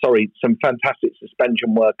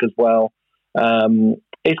suspension work as well.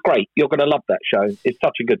 It's great. You're going to love that show. It's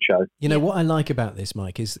such a good show. You know, what I like about this,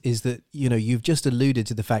 Mike, is that, you know, you've just alluded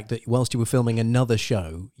to the fact that whilst you were filming another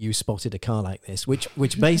show, you spotted a car like this, which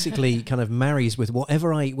basically kind of marries with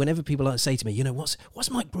whenever people say to me, you know, what's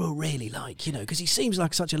Mike Brewer really like? You know, because he seems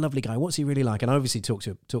like such a lovely guy. What's he really like? And I obviously talk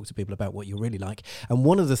to people about what you're really like. And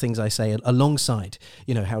one of the things I say alongside,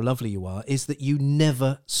 you know, how lovely you are, is that you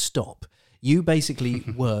never stop. You basically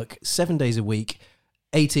work 7 days a week,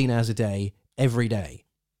 18 hours a day, every day.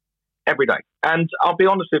 Every day. And I'll be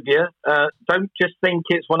honest with you, don't just think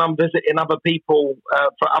it's when I'm visiting other people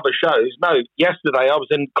for other shows. No, yesterday I was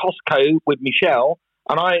in Costco with Michelle,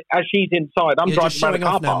 and as she's inside, I'm driving around a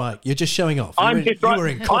car park. Now, Mike. You're just showing off. I'm just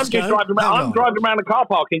driving around a car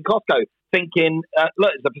park in Costco thinking,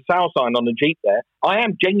 look, there's a for sale sign on the Jeep there. I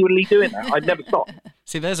am genuinely doing that. I'd never stop.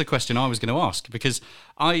 See, there's a question I was going to ask, because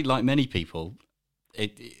I, like many people,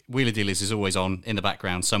 Wheeler Dealers is always on in the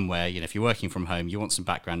background somewhere. You know, if you're working from home, you want some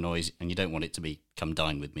background noise, and you don't want it to be "come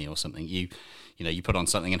dine with me" or something. You put on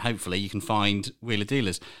something, and hopefully you can find Wheeler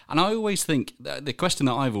Dealers. And I always think the question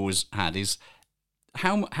that I've always had is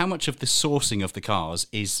how much of the sourcing of the cars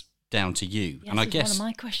is down to you? Yes, and I guess one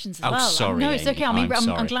of my questions as well. Sorry, no, it's okay. Amy,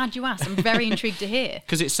 I'm glad you asked. I'm very intrigued to hear.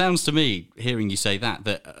 Because it sounds to me, hearing you say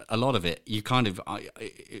that a lot of it, you kind of,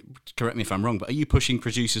 correct me if I'm wrong, but are you pushing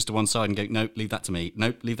producers to one side and going, no, leave that to me.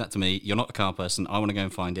 No, leave that to me. You're not a car person. I want to go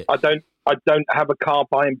and find it. I don't have a car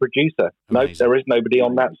buying producer. Amazing. No, there is nobody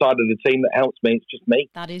on that side of the team that helps me. It's just me.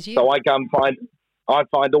 That is you. So I go and find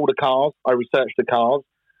all the cars. I research the cars.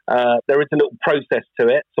 There is a little process to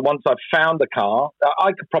it. So once I've found a car,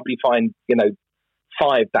 I could probably find,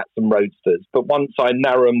 5 Datsun Roadsters. But once I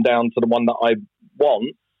narrow them down to the one that I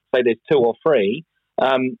want, say there's 2 or 3,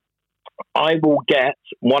 I will get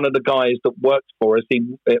one of the guys that works for us.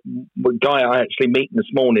 The guy I actually meet this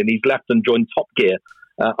morning, he's left and joined Top Gear,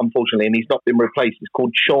 unfortunately, and he's not been replaced. It's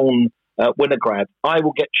called Sean Winograd. I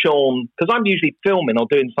will get Sean, because I'm usually filming or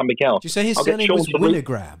doing something else. Did you say his surname was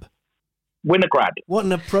Winograd? Winograd. What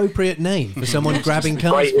an appropriate name for someone grabbing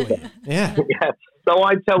cars for you. Yeah. Yeah. So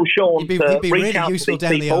I tell Sean he'd be reach really out useful to these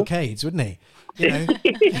down people. the arcades, wouldn't he? You know?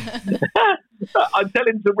 I tell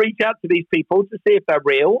him to reach out to these people to see if they're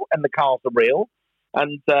real and the cars are real.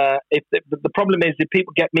 And if the problem is, if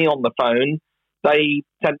people get me on the phone, they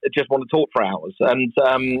tend to just want to talk for hours. And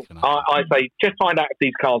I say, just find out if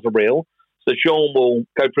these cars are real. So Sean will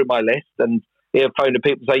go through my list and he'll phone the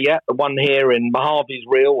people and say, yeah, the one here in Mojave is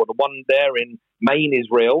real, or the one there in Maine is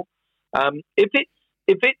real. If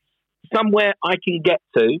it's somewhere I can get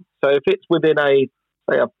to, so if it's within a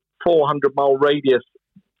 400-mile radius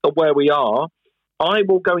of where we are, I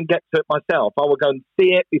will go and get to it myself. I will go and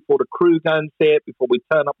see it before the crew go and see it, before we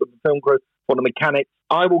turn up with the film crew, for the mechanics.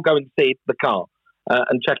 I will go and see the car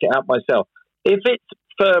and check it out myself. If it's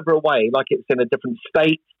further away, like it's in a different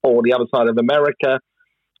state or the other side of America,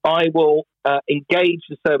 I will engage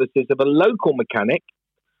the services of a local mechanic,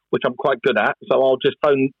 which I'm quite good at. So I'll just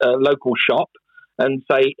phone a local shop and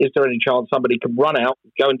say, is there any chance somebody can run out,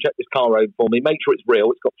 go and check this car over for me, make sure it's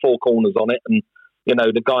real, it's got 4 corners on it, and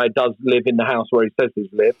the guy does live in the house where he says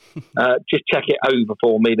he's lived. Just check it over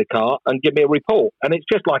for me, the car, and give me a report. And it's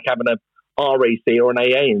just like having a RAC or an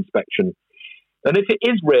AA inspection. And if it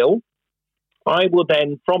is real, I will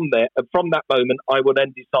then, from that moment, I will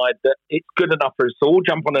then decide that it's good enough for us to all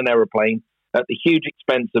jump on an aeroplane at the huge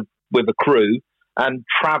expense with a crew and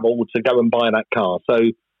travel to go and buy that car.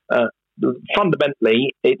 So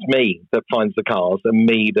fundamentally, it's me that finds the cars and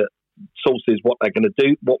me that sources what they're going to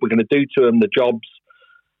do, what we're going to do to them, the jobs,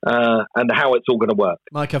 and how it's all going to work.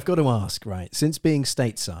 Mike, I've got to ask, right? Since being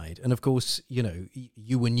stateside, and of course,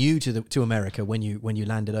 you were new to America when you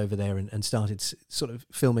landed over there and started sort of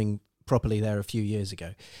filming properly there a few years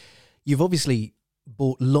ago. You've obviously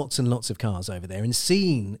bought lots and lots of cars over there and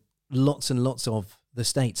seen lots and lots of the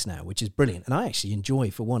States now, which is brilliant. And I actually enjoy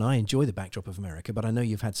the backdrop of America, but I know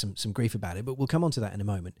you've had some grief about it, but we'll come on to that in a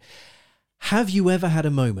moment. Have you ever had a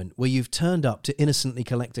moment where you've turned up to innocently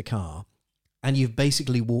collect a car and you've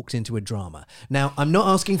basically walked into a drama? Now, I'm not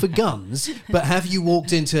asking for guns, but have you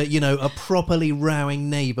walked into, a properly rowing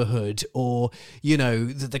neighbourhood, or,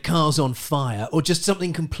 the car's on fire, or just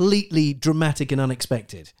something completely dramatic and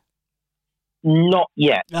unexpected? Not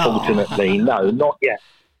yet, fortunately. No, not yet.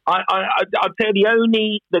 I'll tell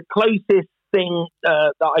you, the closest thing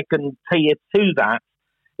that I can tell you to that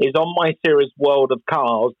is on my series World of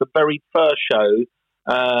Cars, the very first show,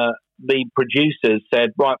 the producers said,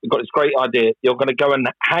 right, we've got this great idea. You're going to go and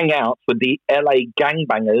hang out with the LA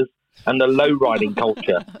gangbangers and the low-riding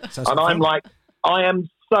culture. And I'm like, I am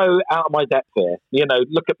so out of my depth here.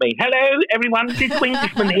 Look at me. Hello, everyone. This is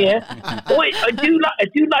Englishman here. Boy, I do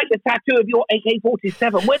like the tattoo of your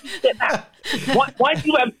AK-47. Where did you get that? Why do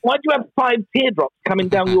you have 5 teardrops coming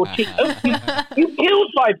down your cheek? Oh, you killed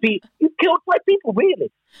 5 people. You killed 5 people,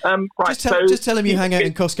 really? Right. Just tell him you hang out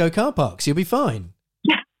in Costco car parks. You'll be fine.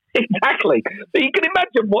 Yeah, exactly. But you can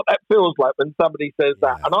imagine what that feels like when somebody says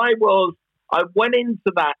that. And I went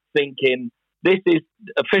into that thinking, this is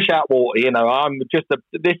a fish out water, this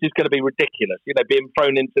is going to be ridiculous, being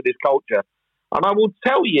thrown into this culture. And I will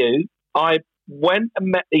tell you, I went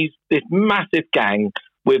and met this massive gang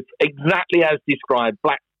with exactly as described,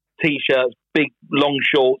 black T-shirts, big long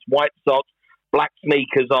shorts, white socks, black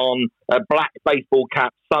sneakers on, black baseball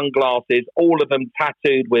caps, sunglasses, all of them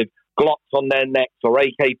tattooed with Glocks on their necks or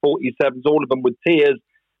AK-47s, all of them with tears,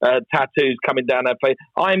 tattoos coming down their face.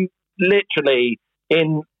 I'm literally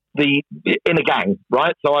in a gang,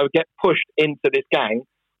 right? So I would get pushed into this gang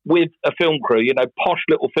with a film crew, posh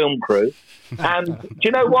little film crew. And do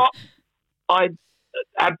you know what? I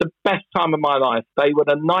had the best time of my life. They were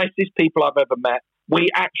the nicest people I've ever met. We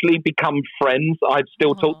actually become friends. I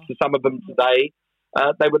still talk to some of them today.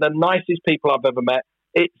 They were the nicest people I've ever met.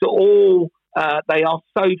 It's all, they are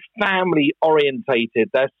so family orientated.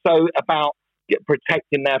 They're so about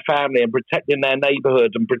protecting their family and protecting their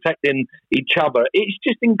neighborhood and protecting each other. It's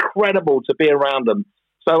just incredible to be around them.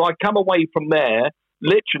 So I come away from there,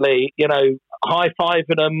 literally,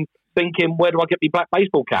 high-fiving them, thinking, where do I get my black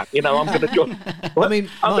baseball cap? I'm going to I'm going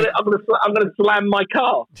to slam my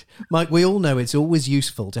car. Mike, we all know it's always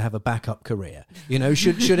useful to have a backup career.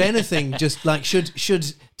 Should anything just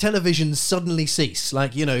should television suddenly cease,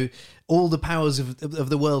 all the powers of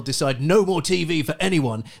the world decide no more TV for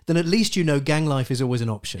anyone, then at least gang life is always an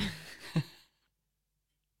option.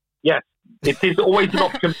 Yes, it is always an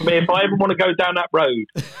option for me if I ever want to go down that road.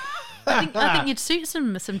 I think you'd suit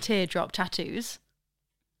some teardrop tattoos.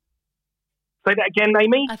 Say that again,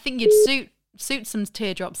 Amy? I think you'd suit some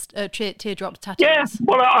teardrop tattoos. Yeah,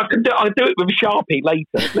 well, I'll do it with Sharpie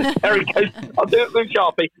later. There he goes. I'll do it with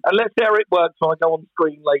Sharpie, and let's see how it works when I go on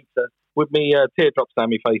screen later with me teardrops down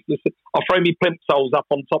my face. Listen, I'll throw me plimp soles up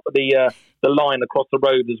on top of the line across the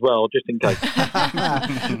road as well, just in case.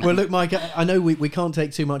 Well, look, Mike, I know we can't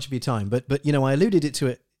take too much of your time, but I alluded to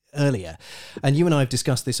it earlier, and you and I have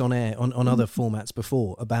discussed this on air on other formats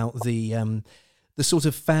before about the sort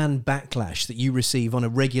of fan backlash that you receive on a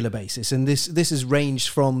regular basis. And this has ranged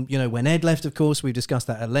from, when Ed left, of course, we've discussed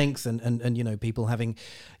that at length, and people having,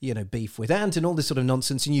 beef with Ant and all this sort of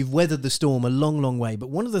nonsense, and you've weathered the storm a long, long way. But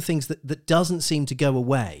one of the things that doesn't seem to go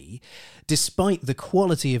away, despite the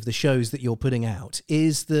quality of the shows that you're putting out,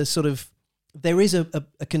 is the sort of, there is a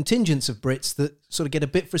contingent of Brits that sort of get a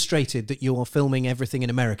bit frustrated that you're filming everything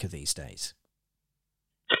in America these days.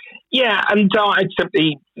 Yeah, and I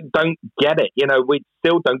simply don't get it. We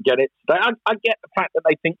still don't get it today. I get the fact that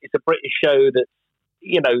they think it's a British show that's,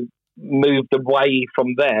 moved away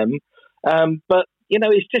from them. But,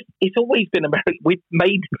 it's always been American. We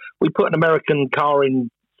put an American car in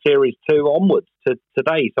Series 2 onwards to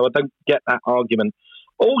today, so I don't get that argument.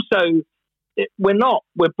 Also, we're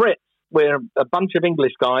Brits. We're a bunch of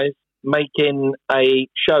English guys making a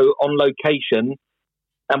show on location,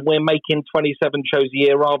 and we're making 27 shows a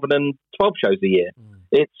year rather than 12 shows a year.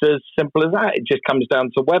 It's as simple as that. It just comes down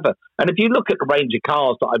to weather. And if you look at the range of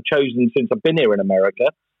cars that I've chosen since I've been here in America,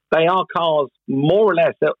 they are cars more or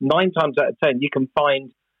less 9 times out of 10 you can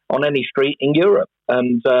find on any street in Europe.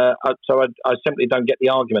 And so I simply don't get the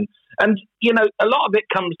argument. And, a lot of it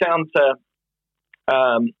comes down to,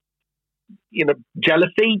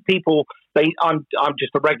 jealousy. People, I'm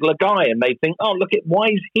just a regular guy, and they think, oh, look at, why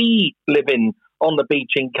is he living on the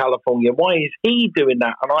beach in California? Why is he doing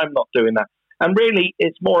that and I'm not doing that? And really,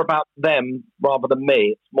 it's more about them rather than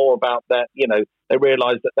me. It's more about that, they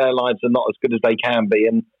realise that their lives are not as good as they can be,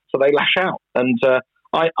 and so they lash out. And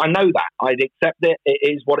I know that. I'd accept it. It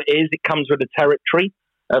is what it is. It comes with the territory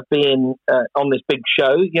of being on this big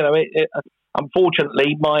show.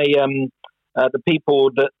 Unfortunately, the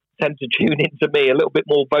people that tend to tune into me are a little bit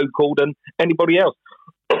more vocal than anybody else.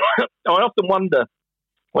 I often wonder,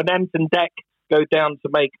 when Ant and Dec go down to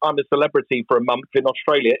make I'm a Celebrity for a month in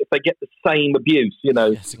Australia, if they get the same abuse,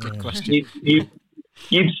 That's a good question.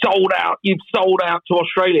 You've sold out to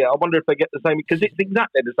Australia. I wonder if they get the same, because it's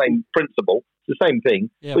exactly the same principle. It's the same thing.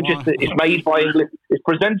 Yeah, but just it's made by English, it's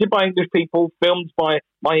presented by English people, filmed by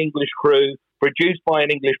my English crew, produced by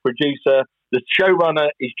an English producer. The showrunner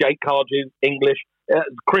is Jake Cardew, English.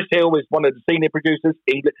 Chris Hill is one of the senior producers,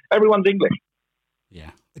 English. Everyone's English.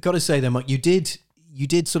 Yeah. I've got to say though, Mike, you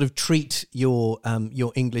did sort of treat your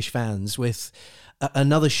English fans with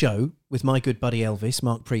another show with my good buddy Elvis,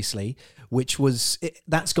 Mark Priestley, which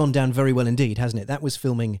that's gone down very well indeed, hasn't it? That was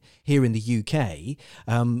filming here in the UK,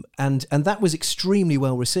 and that was extremely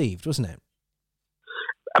well received, wasn't it?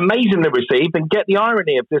 Amazingly received, and get the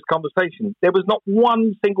irony of this conversation. There was not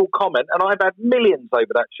one single comment, and I've had millions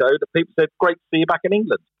over that show that people said, "Great to see you back in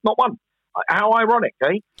England." Not one. How ironic,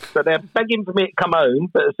 eh? So they're begging for me to come home,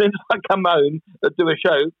 but as soon as I come home and do a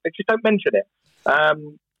show, they just don't mention it.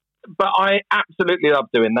 But I absolutely love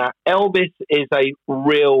doing that. Elvis is a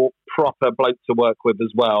real proper bloke to work with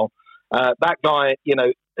as well. That guy,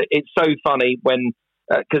 it's so funny when,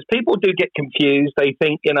 because people do get confused. They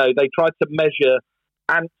think, they try to measure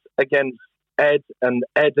Ant against Ed and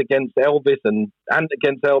Ed against Elvis and Ant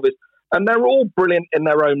against Elvis. And they're all brilliant in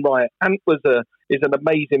their own right. Ant is an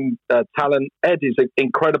amazing talent. Ed is an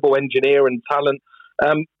incredible engineer and talent.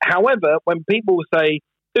 However, when people say,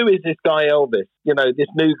 "Who is this guy Elvis?" This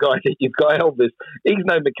new guy that you've got, Elvis. He's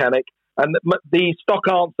no mechanic. And the stock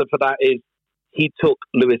answer for that is he took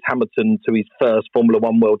Lewis Hamilton to his first Formula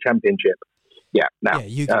One World Championship. Yeah. Now,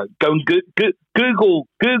 go and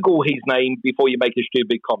Google his name before you make a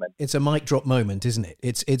stupid comment. It's a mic drop moment, isn't it?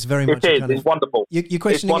 It's very much. It is. It's wonderful. You're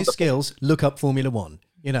questioning his skills. Look up Formula One.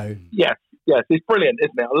 Yes, it's brilliant,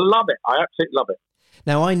 isn't it? I love it. I absolutely love it.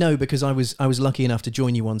 Now I know, because I was lucky enough to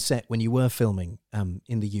join you on set when you were filming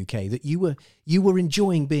in the UK, that you were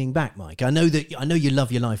enjoying being back, Mike. I know you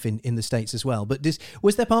love your life in the States as well. But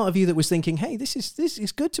was there part of you that was thinking, "Hey, this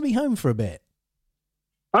is good to be home for a bit"?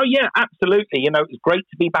 Oh, yeah, absolutely. It's great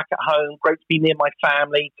to be back at home, great to be near my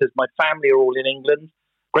family, because my family are all in England.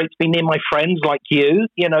 Great to be near my friends like you,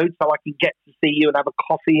 so I can get to see you and have a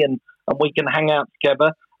coffee and we can hang out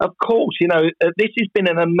together. Of course, this has been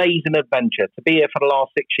an amazing adventure. To be here for the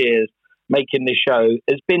last 6 years making this show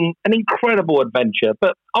has been an incredible adventure.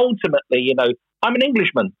 But ultimately, I'm an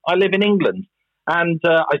Englishman. I live in England, and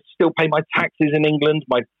I still pay my taxes in England.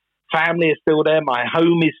 My family is still there. My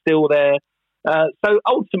home is still there. So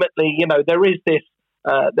ultimately, there is this,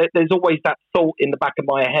 there's always that thought in the back of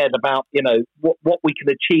my head about, what we can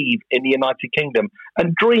achieve in the United Kingdom.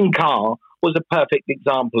 And Dream Car was a perfect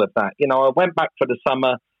example of that. I went back for the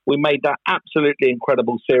summer. We made that absolutely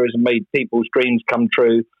incredible series and made people's dreams come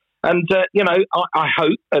true. And, I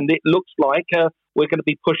hope, and it looks like we're going to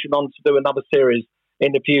be pushing on to do another series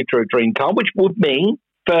in the future of Dream Car, which would mean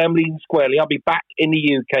firmly and squarely I'll be back in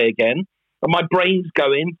the UK again. And my brain's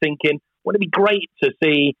going, thinking, wouldn't it be great to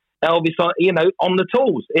see Elvis, on the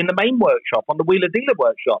tools, in the main workshop, on the Wheeler Dealer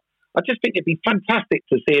workshop? I just think it'd be fantastic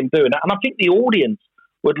to see him doing that. And I think the audience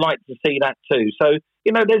would like to see that too. So,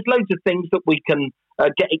 there's loads of things that we can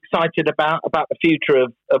get excited about the future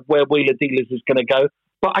of where Wheeler Dealers is going to go.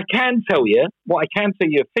 But what I can tell you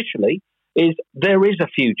officially is there is a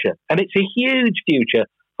future, and it's a huge future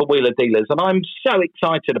for Wheeler Dealers. And I'm so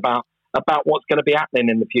excited about what's going to be happening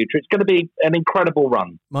in the future. It's going to be an incredible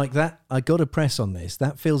run. Mike, I got to press on this.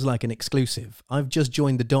 That feels like an exclusive. I've just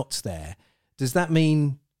joined the dots there. Does that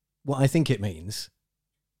mean what I think it means?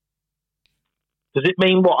 Does it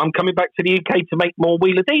mean what? I'm coming back to the UK to make more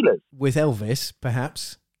Wheeler Dealers? With Elvis,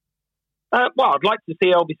 perhaps? Well, I'd like to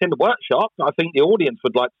see Elvis in the workshop. I think the audience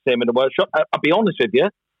would like to see him in the workshop. I'll be honest with you.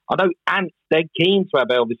 I know Ant's dead keen to have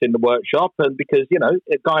Elvis in the workshop, and because,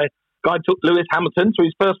 a guy took Lewis Hamilton to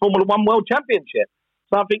his first Formula One World Championship.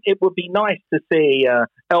 So I think it would be nice to see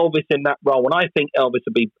Elvis in that role. And I think Elvis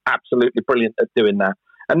would be absolutely brilliant at doing that.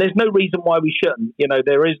 And there's no reason why we shouldn't.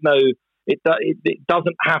 There is no, it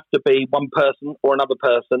doesn't have to be one person or another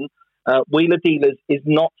person. Wheeler Dealers is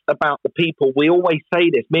not about the people. We always say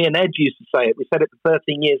this. Me and Ed used to say it. We said it for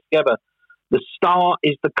 13 years together. The star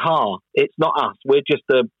is the car. It's not us. We're just,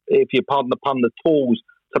 if you pardon the pun, the tools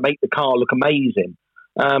to make the car look amazing.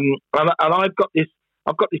 And I've got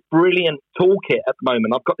this brilliant toolkit at the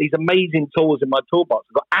moment. I've got these amazing tools in my toolbox.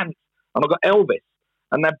 I've got Ant and I've got Elvis.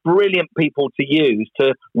 and they're brilliant people to use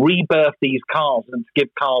to rebirth these cars and to give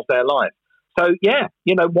cars their life. So, yeah,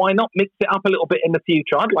 why not mix it up a little bit in the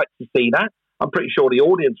future? I'd like to see that. I'm pretty sure the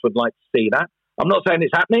audience would like to see that. I'm not saying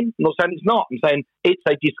it's happening. I'm not saying it's not. I'm saying it's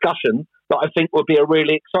a discussion that I think would be a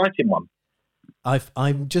really exciting one.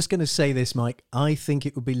 I'm just going to say this, Mike. I think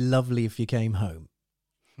it would be lovely if you came home.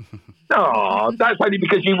 Oh, that's only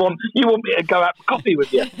because you want me to go out for coffee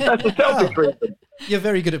with you. That's a selfish reason. You're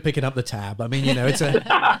very good at picking up the tab. I mean, it's a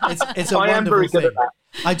I am wonderful very good thing.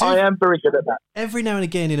 at that. I am very good at that. Every now and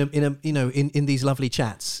again, in these lovely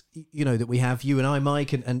chats, that we have, you and I,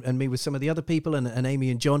 Mike, and me with some of the other people, and Amy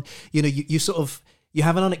and John, you sort of. You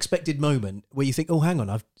have an unexpected moment where you think, oh, hang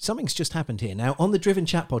on, something's just happened here. Now, on the Driven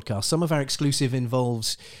Chat podcast, some of our exclusive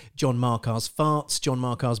involves John Markar's farts, John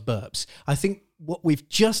Markar's burps. I think what we've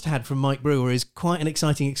just had from Mike Brewer is quite an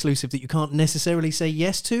exciting exclusive that you can't necessarily say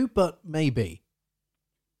yes to, but maybe.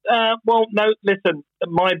 Well, no, listen,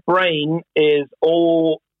 my brain is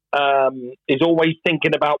always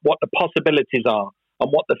thinking about what the possibilities are and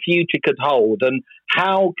what the future could hold. And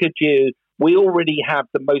how could we already have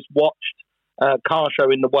the most watched car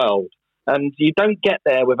show in the world, and you don't get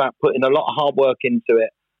there without putting a lot of hard work into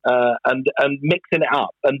it and mixing it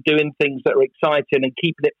up and doing things that are exciting and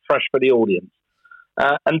keeping it fresh for the audience.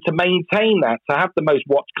 And to maintain that, to have the most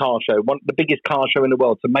watched car show, the biggest car show in the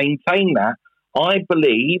world, to maintain that, I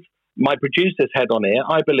believe, my producer's head on here,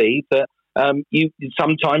 I believe that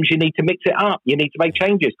sometimes you need to mix it up. You need to make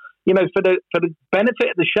changes. For the benefit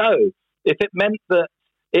of the show, if it meant that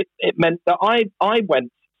I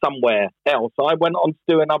went somewhere else. I went on to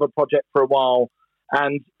do another project for a while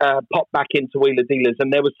and popped back into Wheeler Dealers,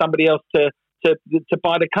 and there was somebody else to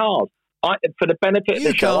buy the cars. For the benefit of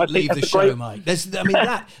the show, I think that's a great... Mike.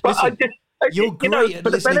 You're great at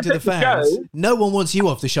listening to the fans. No one wants you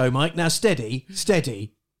off the show, Mike. Now, steady.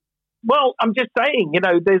 Well, I'm just saying,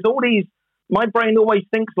 there's all these... My brain always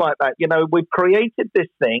thinks like that. We've created this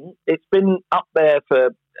thing. It's been up there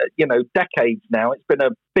for, decades now. It's been a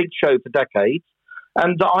big show for decades.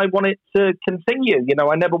 And I want it to continue.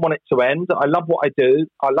 I never want it to end. I love what I do.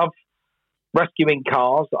 I love rescuing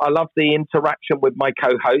cars. I love the interaction with my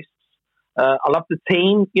co-hosts. I love the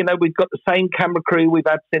team. We've got the same camera crew we've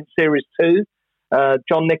had since Series 2.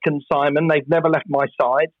 John, Nick and Simon, they've never left my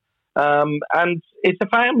side. And it's a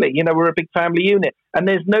family. We're a big family unit. And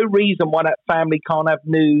there's no reason why that family can't have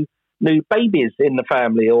new babies in the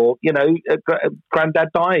family, or, granddad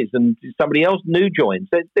dies and somebody else new joins.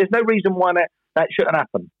 There's no reason why that shouldn't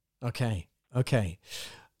happen. Okay.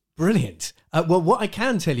 Brilliant. Well, what I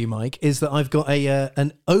can tell you, Mike, is that I've got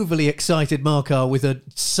an overly excited Markar with a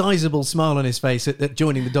sizable smile on his face at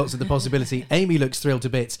joining the dots of the possibility. Amy looks thrilled to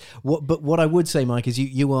bits. But what I would say, Mike, is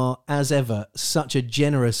you are, as ever, such a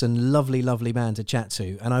generous and lovely, lovely man to chat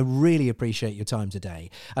to, and I really appreciate your time today.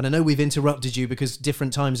 And I know we've interrupted you because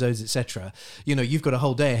different time zones, etc. You've got a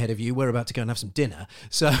whole day ahead of you. We're about to go and have some dinner.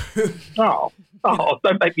 So... Oh,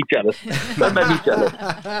 don't make me jealous. Don't make me jealous.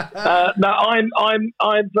 No,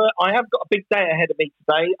 I have got a big day ahead of me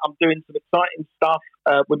today. I'm doing some exciting stuff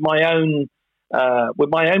with my own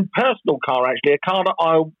personal car, actually. A car that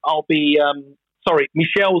I'll be,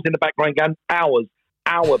 Michelle's in the background going, our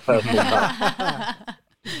personal car.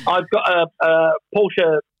 I've got a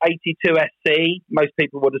Porsche 82 SC. Most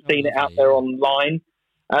people would have seen it out there online.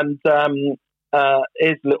 And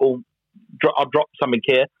here's a little, I'll drop something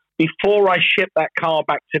here. Before I ship that car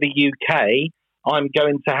back to the UK, I'm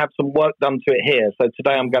going to have some work done to it here. So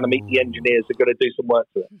today I'm going to meet the engineers who are going to do some work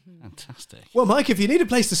to it. Fantastic. Well, Mike, if you need a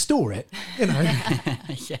place to store it,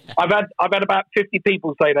 Yeah. I've had about 50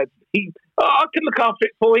 people say that. I can look after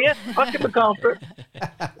it for you. I can look after it.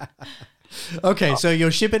 Okay, so you're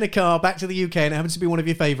shipping a car back to the UK and it happens to be one of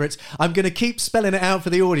your favourites. I'm going to keep spelling it out for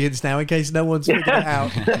the audience now in case no one's figured it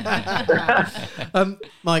out.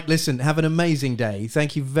 Mike, listen, have an amazing day.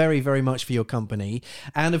 Thank you very, very much for your company.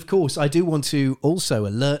 And of course, I do want to also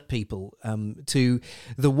alert people to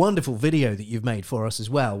the wonderful video that you've made for us as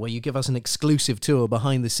well, where you give us an exclusive tour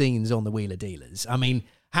behind the scenes on the Wheeler Dealers. I mean,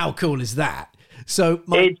 how cool is that? So,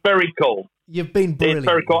 Mike, it's very cool. You've been brilliant. It's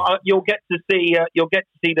very cool. You'll get to see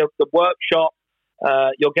the workshop.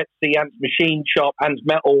 You'll get to see Ant's machine shop, Ant's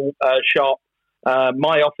metal shop,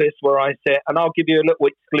 my office where I sit, and I'll give you a little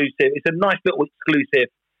exclusive. It's a nice little exclusive,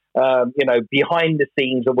 behind the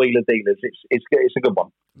scenes of Wheeler Dealers. It's a good one.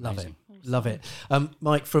 Love it.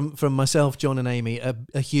 Mike, from myself, John, and Amy,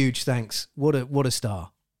 a huge thanks. What a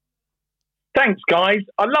star. Thanks, guys.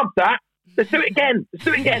 I love that. Let's do it again.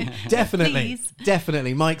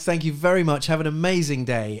 Definitely. Mike, thank you very much. Have an amazing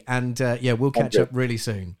day. And we'll catch up really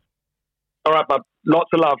soon. All right, bud. Lots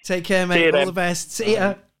of love. Take care, mate. All the best. See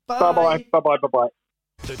ya. Bye. Bye-bye.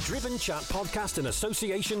 The Driven Chat podcast in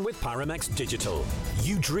association with Paramex Digital.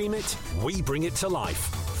 You dream it, we bring it to life.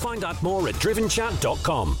 Find out more at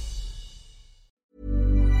drivenchat.com.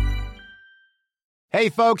 Hey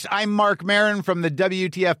folks, I'm Mark Maron from the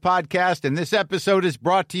WTF podcast, and this episode is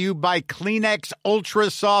brought to you by Kleenex Ultra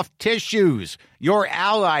Soft Tissues, your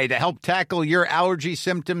ally to help tackle your allergy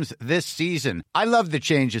symptoms this season. I love the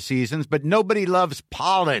change of seasons, but nobody loves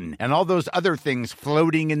pollen and all those other things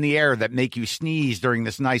floating in the air that make you sneeze during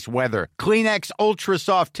this nice weather. Kleenex Ultra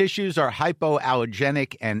Soft Tissues are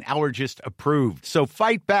hypoallergenic and allergist approved, so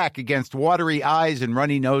fight back against watery eyes and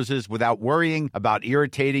runny noses without worrying about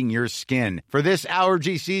irritating your skin. For this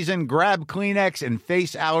allergy season, grab Kleenex and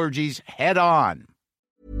face allergies head on.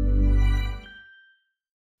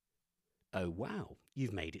 Oh, wow.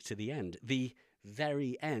 You've made it to the end. The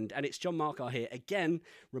very end. And it's John Markar here again,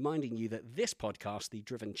 reminding you that this podcast, the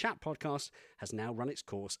Driven Chat podcast, has now run its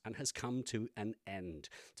course and has come to an end.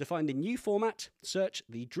 To find a new format, search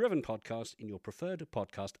the Driven podcast in your preferred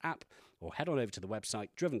podcast app or head on over to the website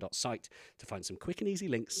driven.site to find some quick and easy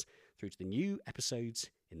links through to the new episodes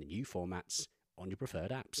in the new formats on your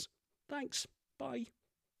preferred apps. Thanks. Bye.